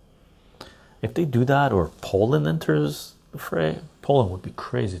 If they do that, or Poland enters the fray, Poland would be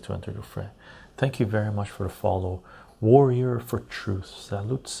crazy to enter the fray. Thank you very much for the follow. Warrior for Truth.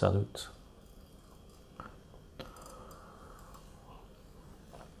 Salute, salute.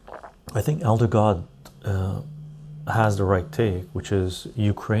 I think Elder God has the right take, which is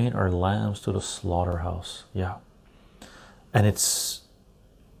Ukraine are lambs to the slaughterhouse. Yeah. And it's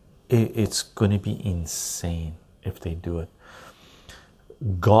going to be insane if they do it.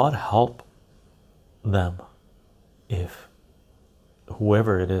 God help them if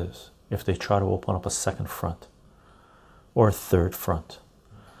whoever it is, if they try to open up a second front or a third front.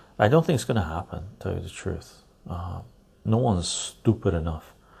 I don't think it's going to happen, to tell you the truth. No one's stupid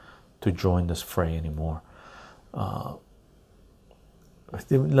enough to join this fray anymore.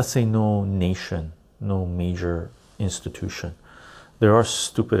 Let's say no nation, no major institution. There are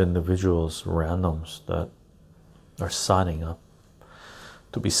stupid individuals, randoms, that are signing up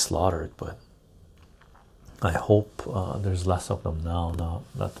to be slaughtered, but I hope there's less of them now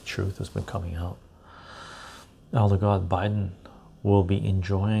that the truth has been coming out. Elder God, Biden will be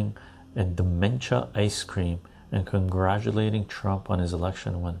enjoying a dementia ice cream and congratulating Trump on his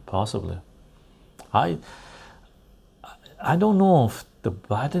election win, possibly. I don't know if the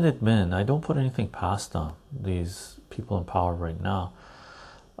Biden admin, I don't put anything past them, these people in power right now.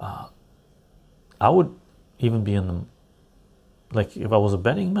 I would even be in the, like, if I was a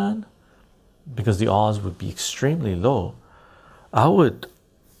betting man, because the odds would be extremely low, I would,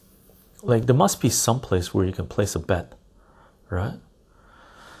 like, there must be some place where you can place a bet, right?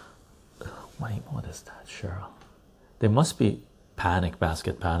 What is that, Cheryl? There must be panic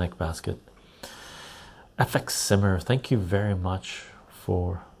basket. FX Simmer, thank you very much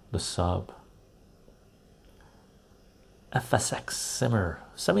for the sub. FSX Simmer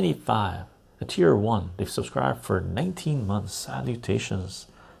 785, a tier 1. They've subscribed for 19 months. Salutations.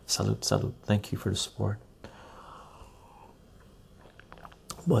 Salute, salute. Thank you for the support.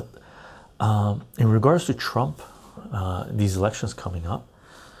 But in regards to Trump, these elections coming up,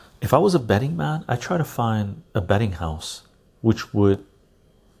 if I was a betting man, I'd try to find a betting house which would,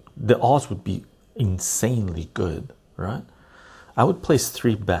 the odds would be insanely good, right? I would place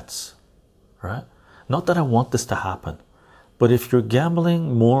 3 bets, right? Not that I want this to happen, but if you're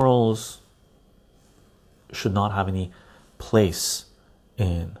gambling, morals should not have any place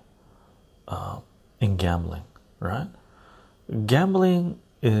in gambling, right? Gambling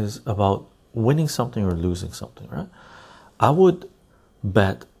is about winning something or losing something, right? I would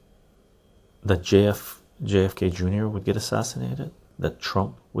bet that JFK Jr. would get assassinated, that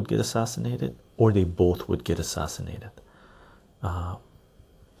Trump would get assassinated, or they both would get assassinated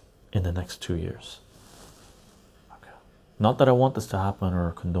in the next 2 years. Okay. Not that I want this to happen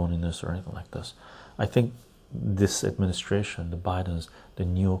or condoning this or anything like this. I think this administration, the Bidens, the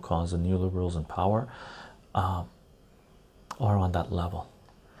neocons, the neoliberals in power, are on that level.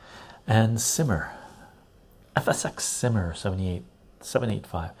 And Simmer, FSX Simmer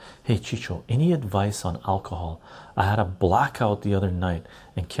 785. Hey Chicho, any advice on alcohol? I had a blackout the other night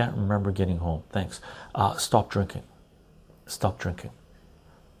and can't remember getting home. Thanks. Stop drinking. Stop drinking.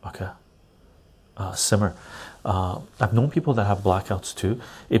 Okay. Simmer. I've known people that have blackouts too.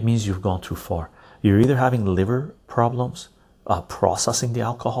 It means you've gone too far. You're either having liver problems, processing the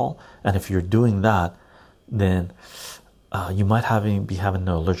alcohol, and if you're doing that, then you might be having an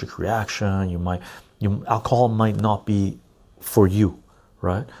allergic reaction. Alcohol might not be for you,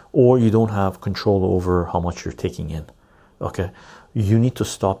 right? Or you don't have control over how much you're taking in. Okay, you need to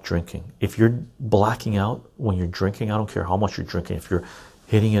stop drinking. If you're blacking out when you're drinking, I don't care how much you're drinking. If you're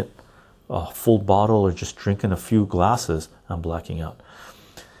hitting it a full bottle or just drinking a few glasses, I'm blacking out.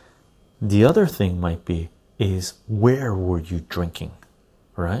 The other thing might be is where were you drinking,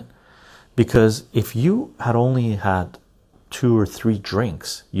 right? Because if you had only had 2 or 3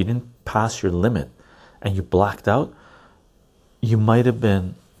 drinks, you didn't pass your limit, and you blacked out, you might have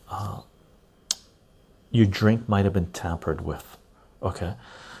been your drink might have been tampered with. Okay,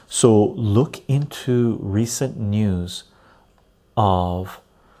 so look into recent news of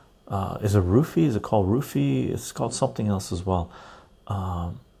is it roofie? Is it called roofie? It's called something else as well.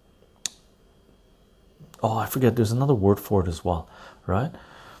 Oh, I forget, there's another word for it as well, right?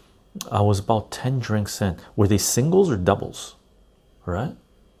 I was about 10 drinks in. Were they singles or doubles, right?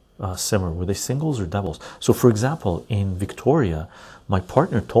 Simmer, were they singles or doubles? So for example, in Victoria, my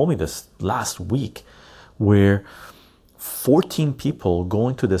partner told me this last week, where 14 people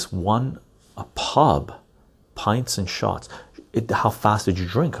going to this one pub, pints and shots. How fast did you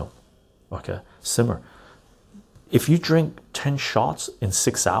drink them? Okay, Simmer, if you drink 10 shots in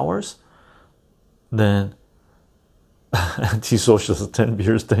 6 hours, then anti-socials, 10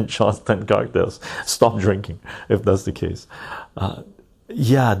 beers, 10 shots, 10 cocktails. Stop drinking if that's the case.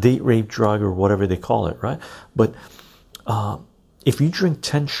 Yeah, date rape drug or whatever they call it, right? But if you drink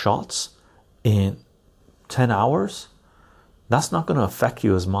 10 shots in 10 hours, that's not going to affect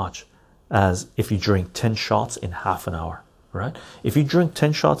you as much as if you drink 10 shots in half an hour, right? If you drink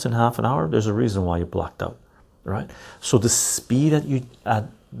 10 shots in half an hour, there's a reason why you blacked out, right? So the speed that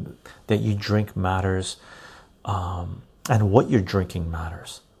you drink matters, and what you're drinking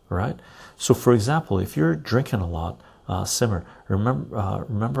matters, right? So for example, if you're drinking a lot, Simmer,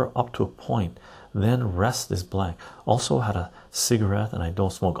 remember up to a point, then rest is blank. Also had a cigarette, and I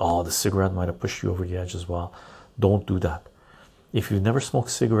don't smoke. Oh, the cigarette might have pushed you over the edge as well. Don't do that. If you've never smoked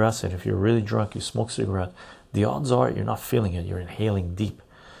cigarettes, and if you're really drunk, you smoke cigarette, the odds are you're not feeling it. You're inhaling deep,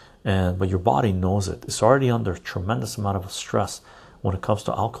 but your body knows it. It's already under a tremendous amount of stress when it comes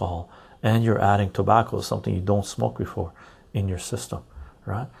to alcohol, and you're adding tobacco, something you don't smoke before, in your system,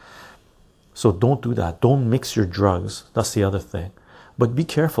 right? So don't do that. Don't mix your drugs. That's the other thing. But be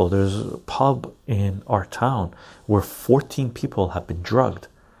careful. There's a pub in our town where 14 people have been drugged,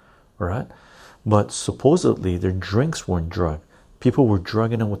 right? But supposedly their drinks weren't drugged. People were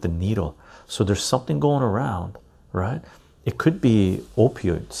drugging them with the needle. So there's something going around, right? It could be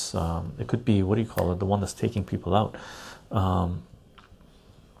opioids. It could be, what do you call it? The one that's taking people out. Oh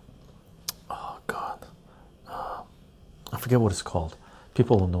God, I forget what it's called.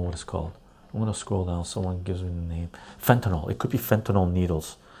 People will know what it's called. I'm gonna scroll down. Someone gives me the name. Fentanyl. It could be fentanyl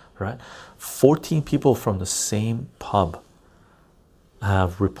needles, right? 14 people from the same pub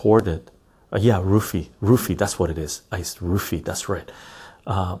have reported. Yeah, roofie. That's what it is. Roofie. That's right.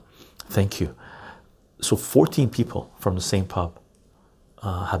 Thank you. So 14 people from the same pub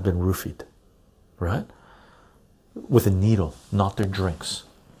have been roofied, right? With a needle, not their drinks.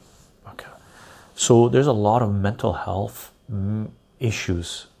 Okay, so there's a lot of mental health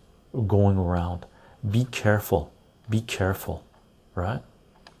issues going around. Be careful, right?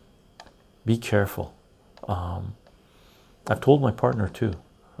 Be careful. I've told my partner too.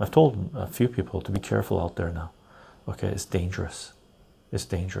 I've told a few people to be careful out there now. Okay, it's dangerous. It's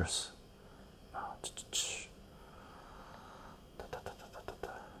dangerous.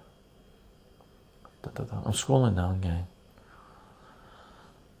 I'm scrolling down, gang.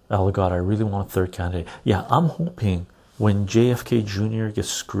 Oh God, I really want a third candidate. Yeah, I'm hoping when JFK Jr. gets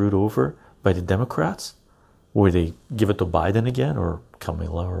screwed over by the Democrats, where they give it to Biden again or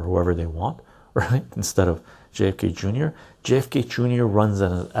Kamala or whoever they want, right? Instead of JFK Jr., JFK Jr. runs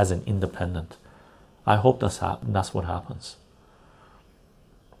as an independent. I hope that's what happens.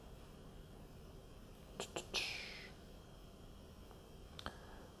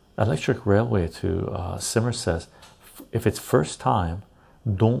 Electric Railway to Simmer says, if it's first time,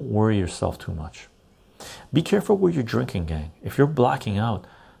 don't worry yourself too much. Be careful what you're drinking, gang. If you're blacking out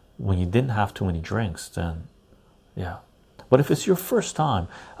when you didn't have too many drinks, then yeah. But if it's your first time,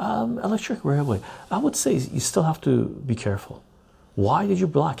 Electric Railway, I would say you still have to be careful. Why did you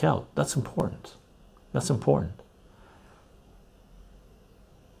black out? That's important. That's important.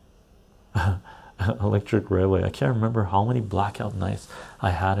 Electric Railway, I can't remember how many blackout nights I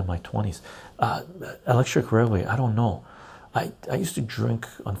had in my 20s. Electric Railway, I don't know. I used to drink,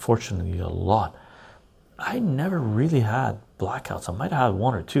 unfortunately, a lot. I never really had blackouts. I might have had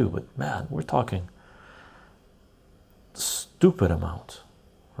one or two, but man, we're talking stupid amount,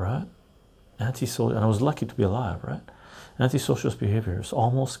 right? Antisocial, and I was lucky to be alive, right? Antisocial behavior is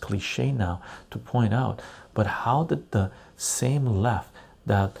almost cliche now to point out, but how did the same left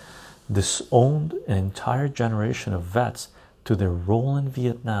that disowned an entire generation of vets to their role in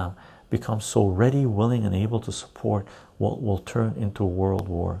Vietnam become so ready, willing, and able to support what will turn into a world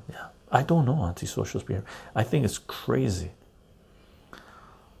war? Yeah, I don't know antisocial behavior. I think it's crazy.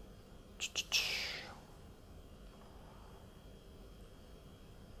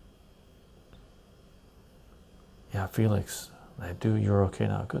 Yeah, Felix, I do. You're okay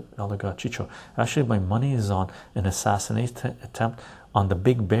now. Good. Elder God Chicho. Actually, my money is on an assassination attempt on the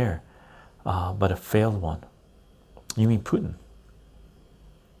Big Bear, but a failed one. You mean Putin?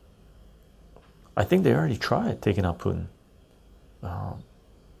 I think they already tried taking out Putin,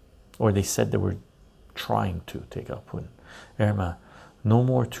 or they said they were trying to take out Putin. Airman, no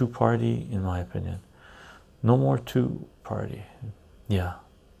more two-party, in my opinion. No more two-party. Yeah.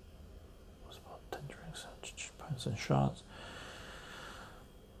 It was about 10 drinks, pints and shots.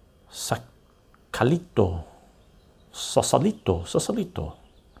 Sasalito.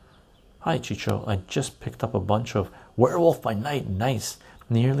 Hi Chicho, I just picked up a bunch of Werewolf by Night. Nice.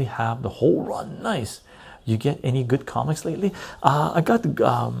 Nearly have the whole run. Nice. You get any good comics lately? I got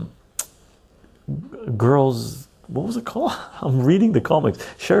Girls, what was it called? I'm reading the comics.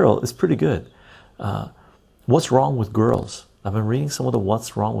 Cheryl, it's pretty good. What's Wrong with Girls? I've been reading some of the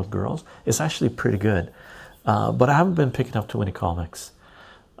What's Wrong with Girls. It's actually pretty good, but I haven't been picking up too many comics.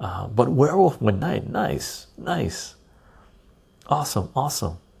 But Werewolf by Night, nice.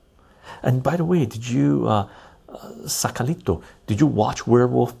 Awesome. And by the way, did you Sacalito, did you watch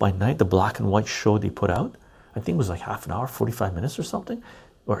Werewolf by Night, the black and white show they put out? I think it was like half an hour, 45 minutes or something,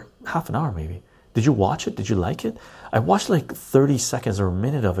 or half an hour maybe. Did you watch it? Did you like it? I watched like 30 seconds or a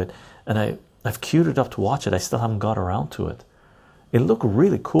minute of it, and I've queued it up to watch it. I still haven't got around to it. It looked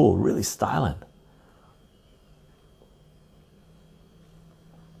really cool, really styling.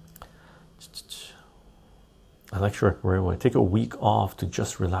 Electric Railway, take a week off to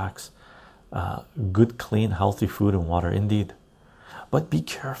just relax. Good, clean, healthy food and water, indeed. But be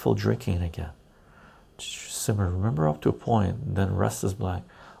careful drinking again. Simmer, remember up to a point, then rest is black.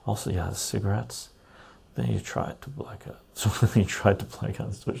 Also, yeah, cigarettes. Then you tried to black out. So you tried to black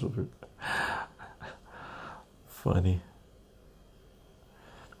out social group. Funny.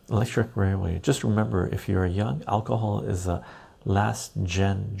 Electric Railway. Just remember, if you're young, alcohol is a last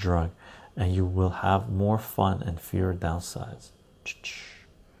gen drug, and you will have more fun and fewer downsides.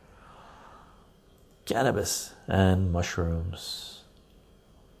 Cannabis and mushrooms.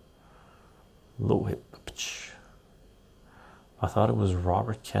 Low hip. I thought it was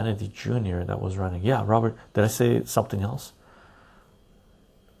Robert Kennedy Jr. that was running. Yeah, Robert. Did I say something else?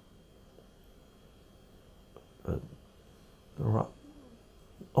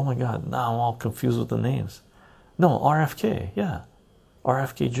 Oh my God! Now I'm all confused with the names. No, RFK. Yeah,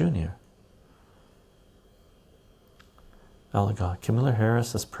 RFK Jr. Oh God, Kamala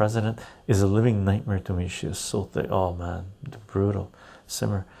Harris as president is a living nightmare to me. She is so thick. Oh man, brutal.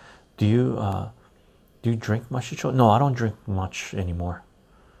 Simmer, do you drink much, Chicho? No, I don't drink much anymore,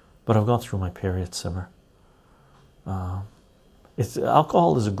 but I've gone through my period. Simmer, it's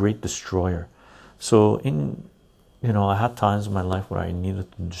alcohol is a great destroyer. So I had times in my life where I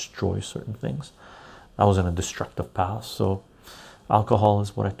needed to destroy certain things. I was in a destructive path, so alcohol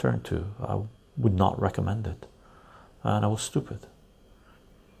is what I turned to. I would not recommend it, and I was stupid.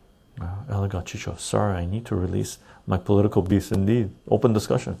 Elegant Chicho, sorry, I need to release my political beast. Indeed, open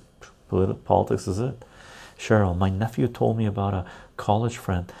discussion. Politics is it. Cheryl, my nephew told me about a college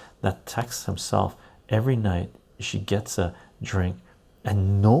friend that texts himself every night. She gets a drink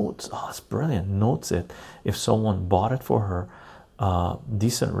and notes. Oh, it's brilliant. Notes it if someone bought it for her.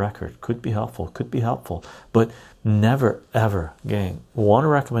 Decent record, could be helpful, but never ever, gang. One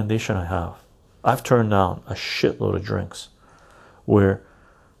recommendation I have: I've turned down a shitload of drinks where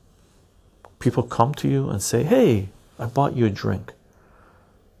people come to you and say, hey, I bought you a drink.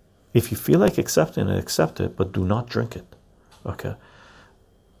 If you feel like accepting it, accept it, but do not drink it. Okay. A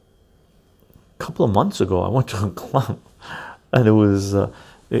couple of months ago, I went to a club, and it was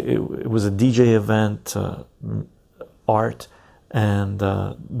it was a DJ event, art, and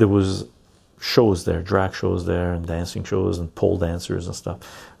there was shows there, drag shows there, and dancing shows, and pole dancers and stuff,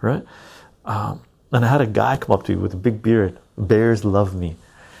 right? And I had a guy come up to me with a big beard. Bears love me,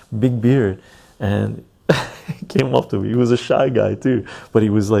 big beard, and he came up to me. He was a shy guy too, but he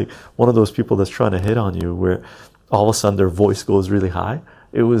was like one of those people that's trying to hit on you, where all of a sudden their voice goes really high.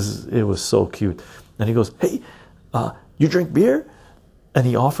 It was so cute, and he goes, "Hey, you drink beer?" And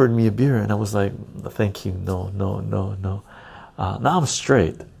he offered me a beer, and I was like, "Thank you, no." Now I'm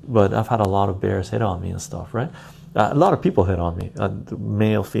straight, but I've had a lot of bears hit on me and stuff, right? A lot of people hit on me,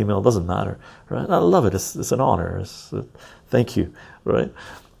 male, female, doesn't matter, right? I love it. It's an honor. Thank you, right?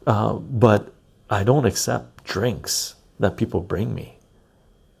 But I don't accept drinks that people bring me.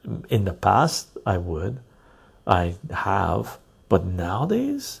 In the past, I have, but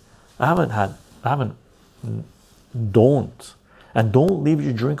nowadays, don't leave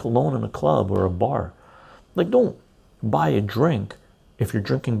your drink alone in a club or a bar. Like, don't buy a drink if you're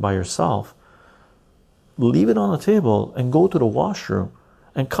drinking by yourself. Leave it on the table and go to the washroom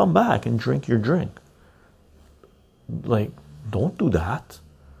and come back and drink your drink. Like, don't do that,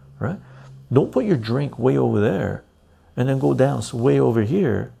 right? Don't put your drink way over there and then go down way over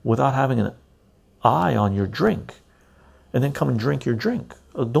here without having an eye on your drink, and then come and drink your drink.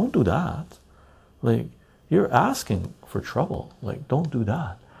 Don't do that. Like, you're asking for trouble. Like, don't do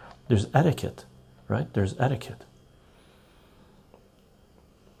that. There's etiquette, right? There's etiquette.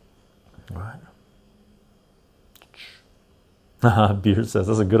 Right. Beard says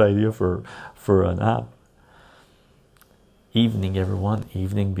that's a good idea for an app. Evening, everyone.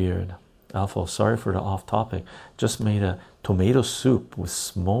 Evening, Beard. Alpha, sorry for the off topic. Just made a tomato soup with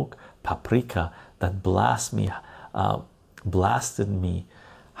smoked paprika that blasted me.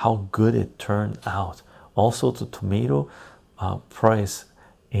 How good it turned out. Also, the tomato price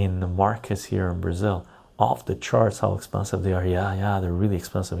in the markets here in Brazil, off the charts how expensive they are. Yeah, they're really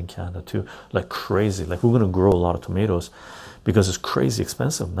expensive in Canada too, like crazy. Like, we're gonna grow a lot of tomatoes because it's crazy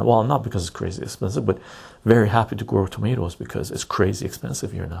expensive. Well, not because it's crazy expensive, but very happy to grow tomatoes because it's crazy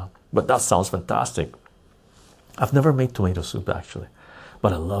expensive here now. But that sounds fantastic. I've never made tomato soup actually,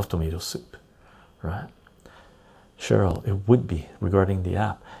 but I love tomato soup, right? Cheryl, it would be regarding the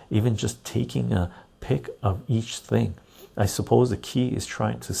app, even just taking a pic of each thing. I suppose the key is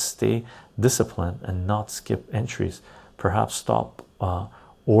trying to stay disciplined and not skip entries. Perhaps stop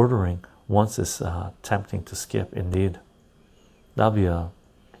ordering once it's tempting to skip. Indeed, that'll be a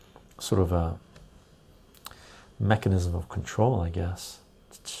sort of a mechanism of control, I guess.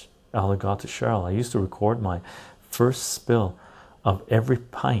 Alligator Cheryl, I used to record my first spill of every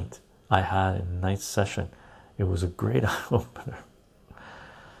pint I had in a night session. It was a great eye opener.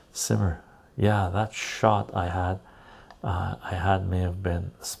 Simmer, yeah, that shot I had may have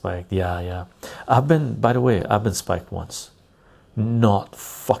been spiked. Yeah. By the way, I've been spiked once. Not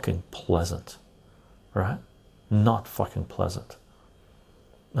fucking pleasant, right? Not fucking pleasant.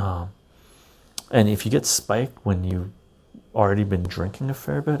 And if you get spiked when you've already been drinking a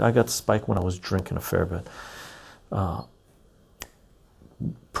fair bit, I got spiked when I was drinking a fair bit.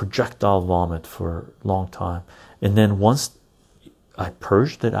 Projectile vomit for a long time, and then once I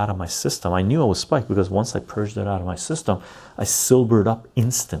purged it out of my system, I knew I was spiked because once I purged it out of my system, I sobered up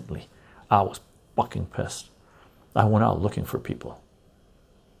instantly. I was fucking pissed. I went out looking for people.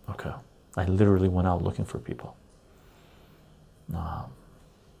 Okay, I literally went out looking for people.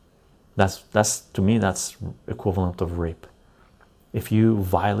 That's to me, that's equivalent of rape. If you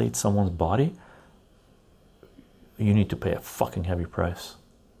violate someone's body, you need to pay a fucking heavy price,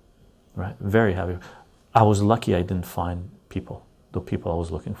 right? Very heavy. I was lucky I didn't find the people I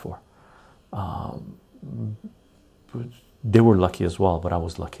was looking for. They were lucky as well, but I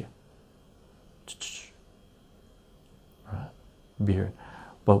was lucky. Right? Beard.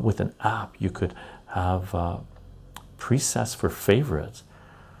 But with an app, you could have presets for favorites,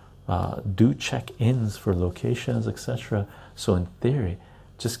 do check-ins for locations, etc. So in theory,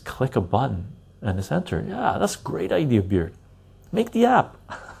 just click a button and it's entered. Yeah, that's a great idea, Beard. Make the app.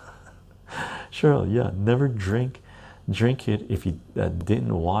 Cheryl, yeah, never drink it if you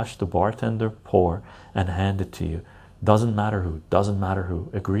didn't watch the bartender pour and hand it to you. Doesn't matter who.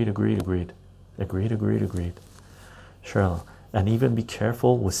 Agreed. Cheryl, and even be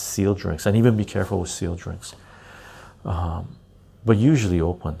careful with sealed drinks. But usually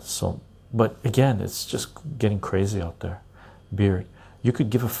open. So, but again, it's just getting crazy out there. Beard, you could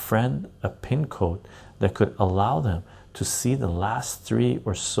give a friend a pin code that could allow them to see the last 3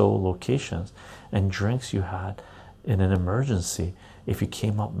 or so locations and drinks you had in an emergency if you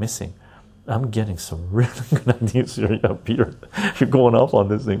came up missing. I'm getting some really good ideas here. Yeah, Peter, you're going up on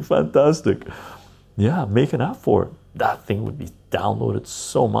this thing. Fantastic. Yeah, make an app for it. That thing would be downloaded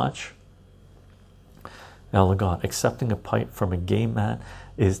so much. Elegant, accepting a pipe from a gay man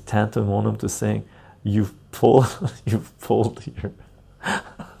is tantamount to saying you've pulled here.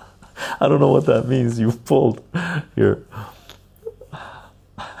 I don't know what that means. You've pulled here.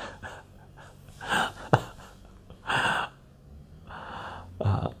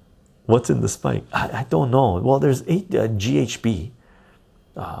 What's in the spike? I don't know. Well, there's GHB.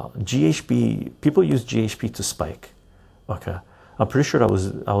 GHB. People use GHB to spike. Okay, I'm pretty sure I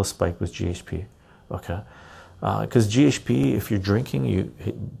was spiked with GHB. Okay, because GHB, if you're drinking, you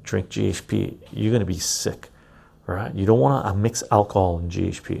drink GHB, you're gonna be sick, right? You don't want to mix alcohol and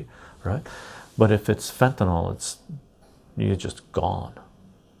GHB, right? But if it's fentanyl, you're just gone,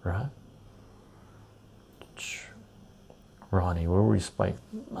 right? Ronnie, where were you spiked?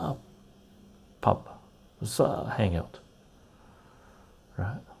 Pub. It's a hangout,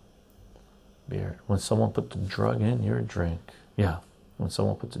 right? Beard. When someone put the drug in your drink. Yeah, when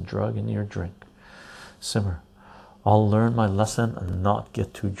someone puts a drug in your drink. Simmer. I'll learn my lesson and not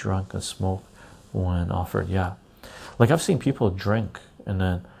get too drunk and smoke when offered. Yeah, like I've seen people drink and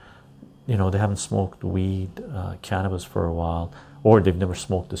then, you know, they haven't smoked weed, cannabis for a while, or they've never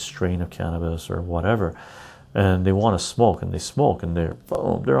smoked a strain of cannabis or whatever, and they want to smoke and they smoke and they're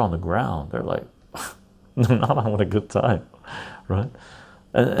boom, they're on the ground. They're like, they're not having a good time, right?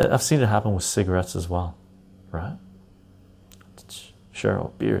 And I've seen it happen with cigarettes as well, right?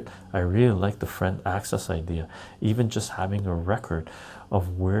 Cheryl, Beard, I really like the friend access idea. Even just having a record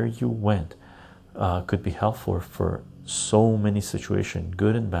of where you went could be helpful for so many situations,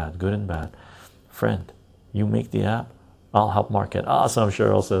 good and bad. Friend, you make the app, I'll help market. Awesome,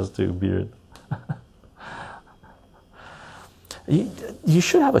 Cheryl says too, Beard. You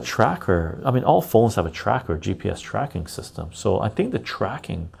should have a tracker. I mean, all phones have a tracker, GPS tracking system. So I think the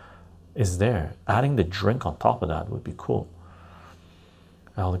tracking is there. Adding the drink on top of that would be cool.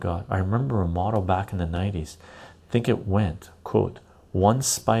 Oh God, I remember a model back in the 90s. I think it went, quote, one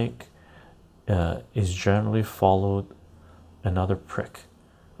spike is generally followed another prick.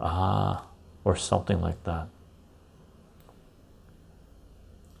 Or something like that.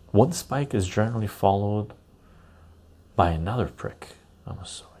 One spike is generally followed by another prick. I'm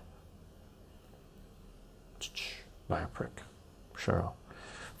assuming. By a prick. Cheryl.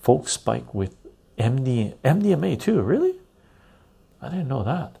 Folks spike with MDMA too, really? I didn't know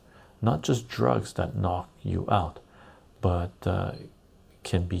that. Not just drugs that knock you out, but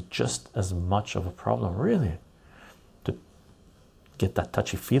can be just as much of a problem, really, to get that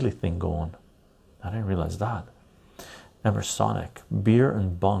touchy-feely thing going. I didn't realize that. Emersonic, beer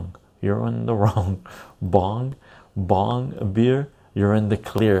and bong, you're in the wrong. Bong, beer, you're in the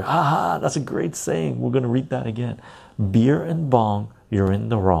clear. Aha, that's a great saying. We're going to read that again. Beer and bong, you're in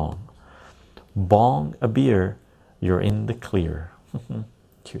the wrong. Bong, a beer, you're in the clear.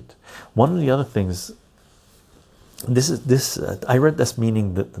 Cute. One of the other things, I read this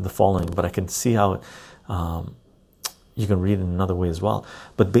meaning the following, but I can see how you can read it in another way as well.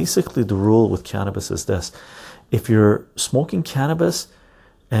 But basically the rule with cannabis is this: if you're smoking cannabis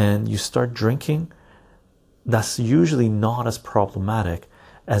and you start drinking, that's usually not as problematic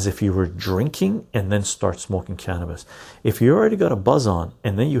as if you were drinking and then start smoking cannabis. If you already got a buzz on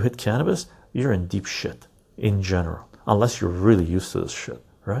and then you hit cannabis, you're in deep shit in general, unless you're really used to this shit,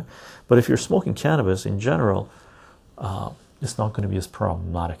 right? But if you're smoking cannabis in general, it's not going to be as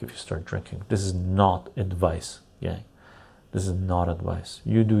problematic if you start drinking. This is not advice, gang. This is not advice.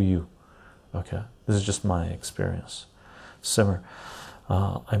 You do you, Okay, this is just my experience. Simmer,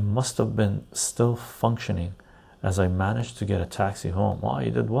 I must have been still functioning as I managed to get a taxi home. Wow,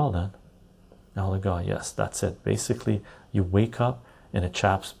 you did well then. Oh my God, yes, that's it. Basically, you wake up in a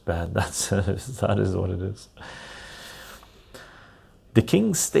chap's bed. That's it. That is what it is. The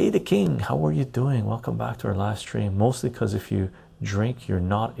king, stay the king. How are you doing? Welcome back to our live stream. Mostly because if you drink, you're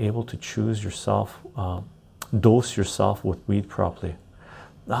not able to choose yourself, dose yourself with weed properly.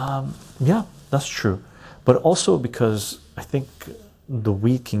 Yeah, that's true. But also because I think the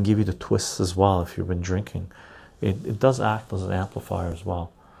weed can give you the twists as well if you've been drinking. It does act as an amplifier as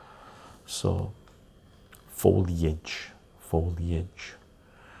well. So foliage. Oh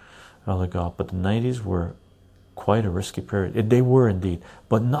my God, but the 90s were quite a risky period. They were indeed,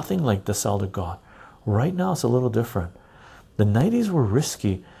 but nothing like this, Elder God. Right now it's a little different. The 90s were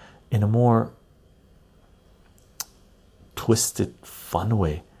risky in a more twisted, fun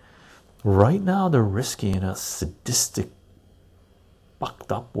way. Right now they're risky in a sadistic,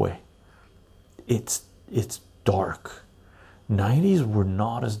 fucked up way. It's dark. 90s were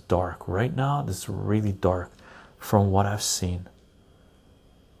not as dark. Right now it's really dark from what I've seen.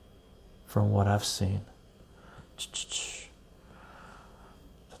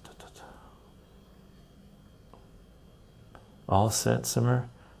 All set, Simmer.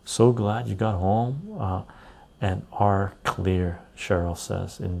 So glad you got home and are clear, Cheryl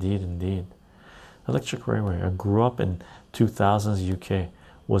says. Indeed. Electric Railway. I grew up in 2000s UK.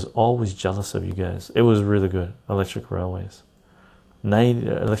 Was always jealous of you guys. It was really good. Electric Railways.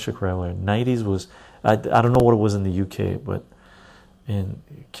 Electric Railway. 90s was, I don't know what it was in the UK, but in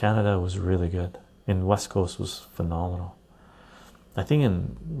Canada it was really good. In West Coast was phenomenal. I think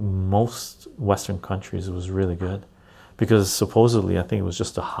in most Western countries it was really good because supposedly I think it was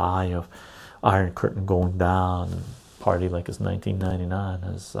just a high of Iron Curtain going down and party like it's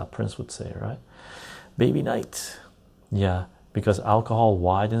 1999, as Prince would say, right? Baby night. Yeah, because alcohol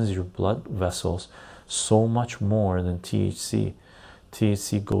widens your blood vessels so much more than THC.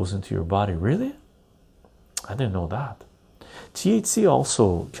 THC goes into your body. Really? I didn't know that. THC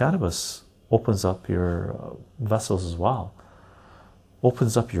also, cannabis, opens up your vessels as well.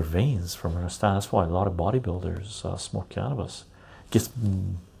 Opens up your veins, from what I understand. That's why a lot of bodybuilders smoke cannabis. Gets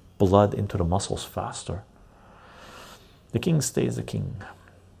blood into the muscles faster. The king stays the king.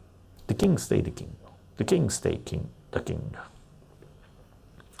 The king stay the king. The king stay king. The king.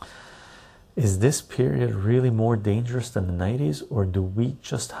 Is this period really more dangerous than the 90s, or do we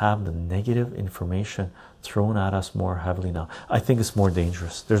just have the negative information thrown at us more heavily now? I think it's more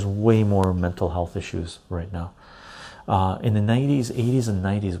dangerous. There's way more mental health issues right now. In the 90s, 80s, and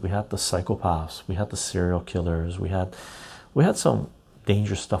 90s, we had the psychopaths, we had the serial killers, we had some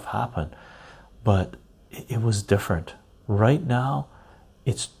dangerous stuff happen, but it was different. Right now,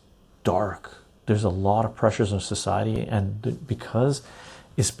 it's dark. There's a lot of pressures in society, and because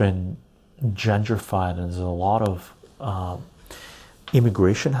it's been gentrified and there's a lot of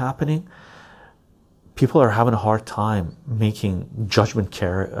immigration happening, people are having a hard time making judgment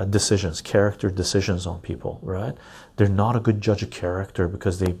character decisions on people, right? They're not a good judge of character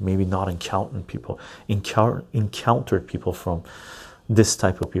because they maybe not encountered people from this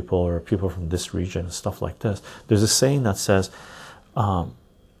type of people or people from this region and stuff like this. There's a saying that says,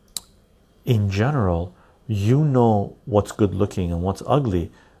 in general, you know what's good looking and what's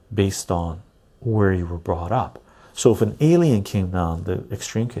ugly based on where you were brought up. So if an alien came down, the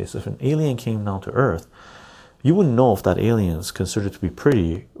extreme case, if an alien came down to Earth, you wouldn't know if that alien is considered to be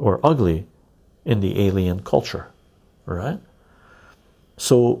pretty or ugly in the alien culture, right?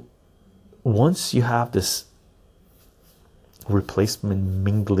 So once you have this replacement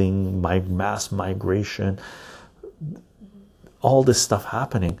mingling, mass migration, all this stuff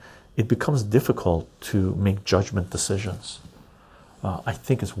happening, it becomes difficult to make judgment decisions. I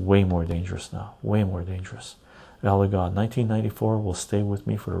think it's way more dangerous now, way more dangerous. Oh God, 1994 will stay with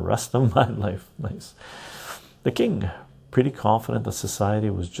me for the rest of my life. Nice. The king, pretty confident that society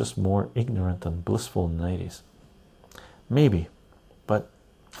was just more ignorant and blissful in the 90s. Maybe, but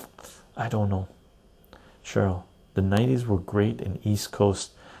I don't know. Cheryl, the 90s were great in East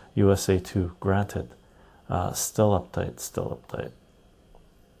Coast USA too, granted. Still uptight.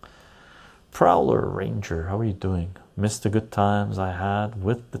 Prowler Ranger, how are you doing? Missed the good times I had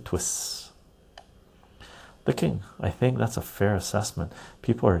with the twists. The king, I think that's a fair assessment.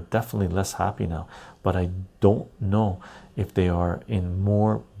 People are definitely less happy now, but I don't know if they are in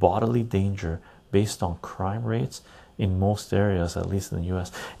more bodily danger based on crime rates in most areas, at least in the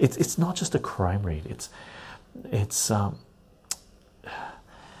US. It's not just a crime rate. It's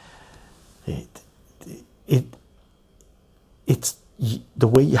the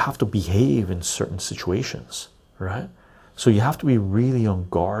way you have to behave in certain situations, right? So you have to be really on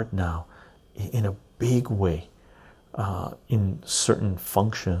guard now in a big way in certain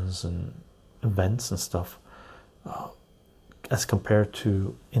functions and events and stuff as compared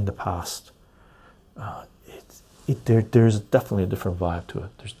to in the past. There's definitely a different vibe to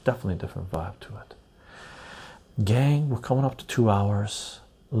it. There's definitely a different vibe to it. Gang, we're coming up to 2 hours.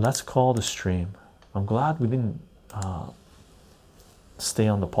 Let's call the stream. I'm glad we didn't stay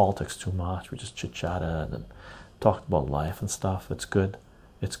on the politics too much. We just chit-chatted and talked about life and stuff. It's good.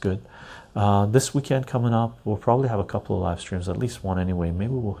 It's good. This weekend coming up, we'll probably have a couple of live streams, at least one anyway.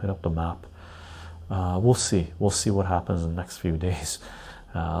 Maybe we'll hit up the map. We'll see what happens in the next few days.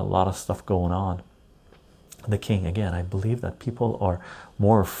 A lot of stuff going on. The king, again, I believe that people are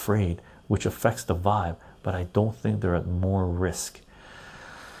more afraid, which affects the vibe, but I don't think they're at more risk.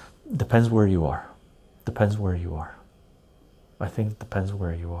 Depends where you are. Depends where you are. I think it depends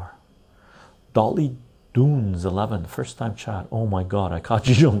where you are. Dolly Dunes 11, first time chat. Oh my god, I caught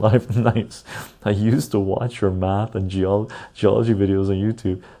you on live. Nice. I used to watch your math and geology videos on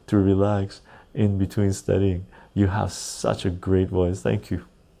YouTube to relax in between studying. You have such a great voice. Thank you.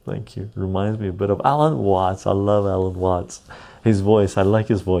 Thank you. Reminds me a bit of Alan Watts. I love Alan Watts. His voice, I like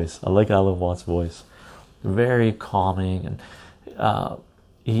his voice. I like Alan Watts' voice. Very calming, and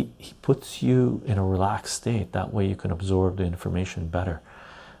he puts you in a relaxed state. That way you can absorb the information better.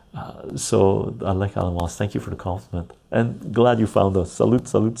 So I like Alan Watts. Thank you for the compliment, and glad you found us. Salute,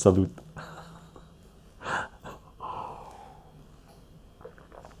 salute, salute.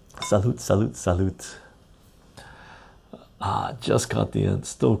 Salute, salute, salute. Just got the end.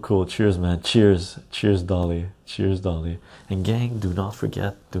 Still cool. Cheers, man. Cheers. Cheers, Dolly. Cheers, Dolly. And gang, do not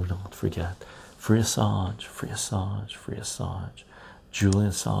forget. Free Assange, free Assange, free Assange.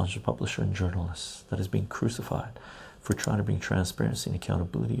 Julian Assange, a publisher and journalist that is being crucified for trying to bring transparency and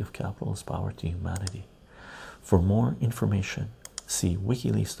accountability of capitalist power to humanity. For more information, see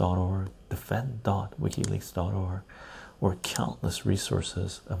wikileaks.org, defend.wikileaks.org, or countless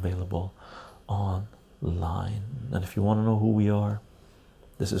resources available online. And if you want to know who we are,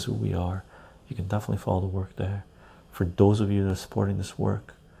 this is who we are. You can definitely follow the work there. For those of you that are supporting this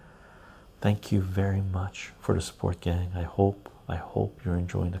work, thank you very much for the support, gang. I hope you're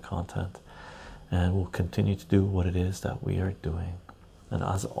enjoying the content, and we'll continue to do what it is that we are doing. And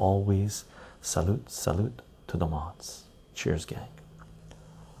as always, salute to the mods. Cheers, gang.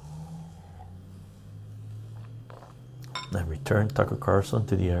 And return Tucker Carlson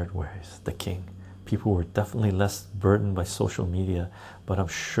to the airwaves, the king. People were definitely less burdened by social media, but I'm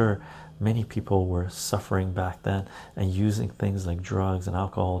sure many people were suffering back then and using things like drugs and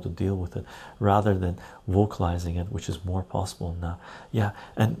alcohol to deal with it rather than vocalizing it, which is more possible now. Yeah,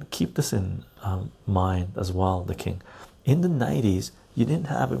 and keep this in mind as well, the king. In the 90s, you didn't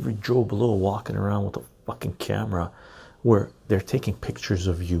have every Joe Blow walking around with a fucking camera where they're taking pictures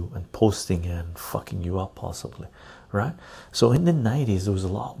of you and posting it and fucking you up possibly, right? So in the 90s, there was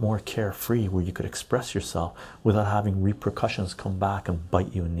a lot more carefree where you could express yourself without having repercussions come back and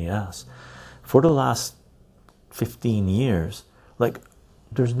bite you in the ass. For the last 15 years, like,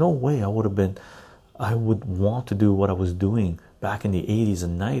 there's no way I would want to do what I was doing back in the 80s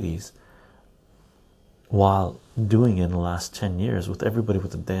and 90s while doing it in the last 10 years with everybody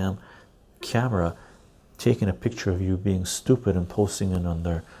with a damn camera taking a picture of you being stupid and posting it on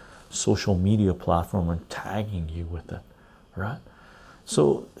their social media platform and tagging you with it, right?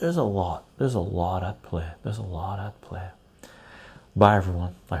 So there's a lot at play. Bye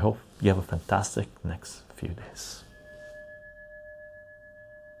everyone. I hope you have a fantastic next few days.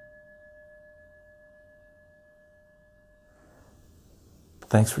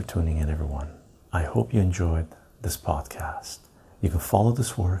 Thanks for tuning in, everyone. I hope you enjoyed this podcast. You can follow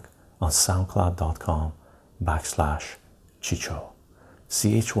this work on soundcloud.com/Chycho,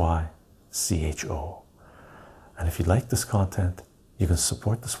 CHYCHO. And if you like this content, you can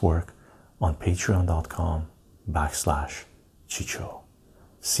support this work on patreon.com/Chycho,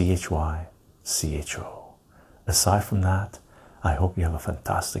 CHYCHO. Aside from that, I hope you have a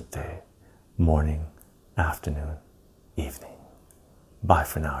fantastic day, morning, afternoon, evening. Bye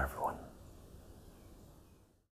for now, everyone.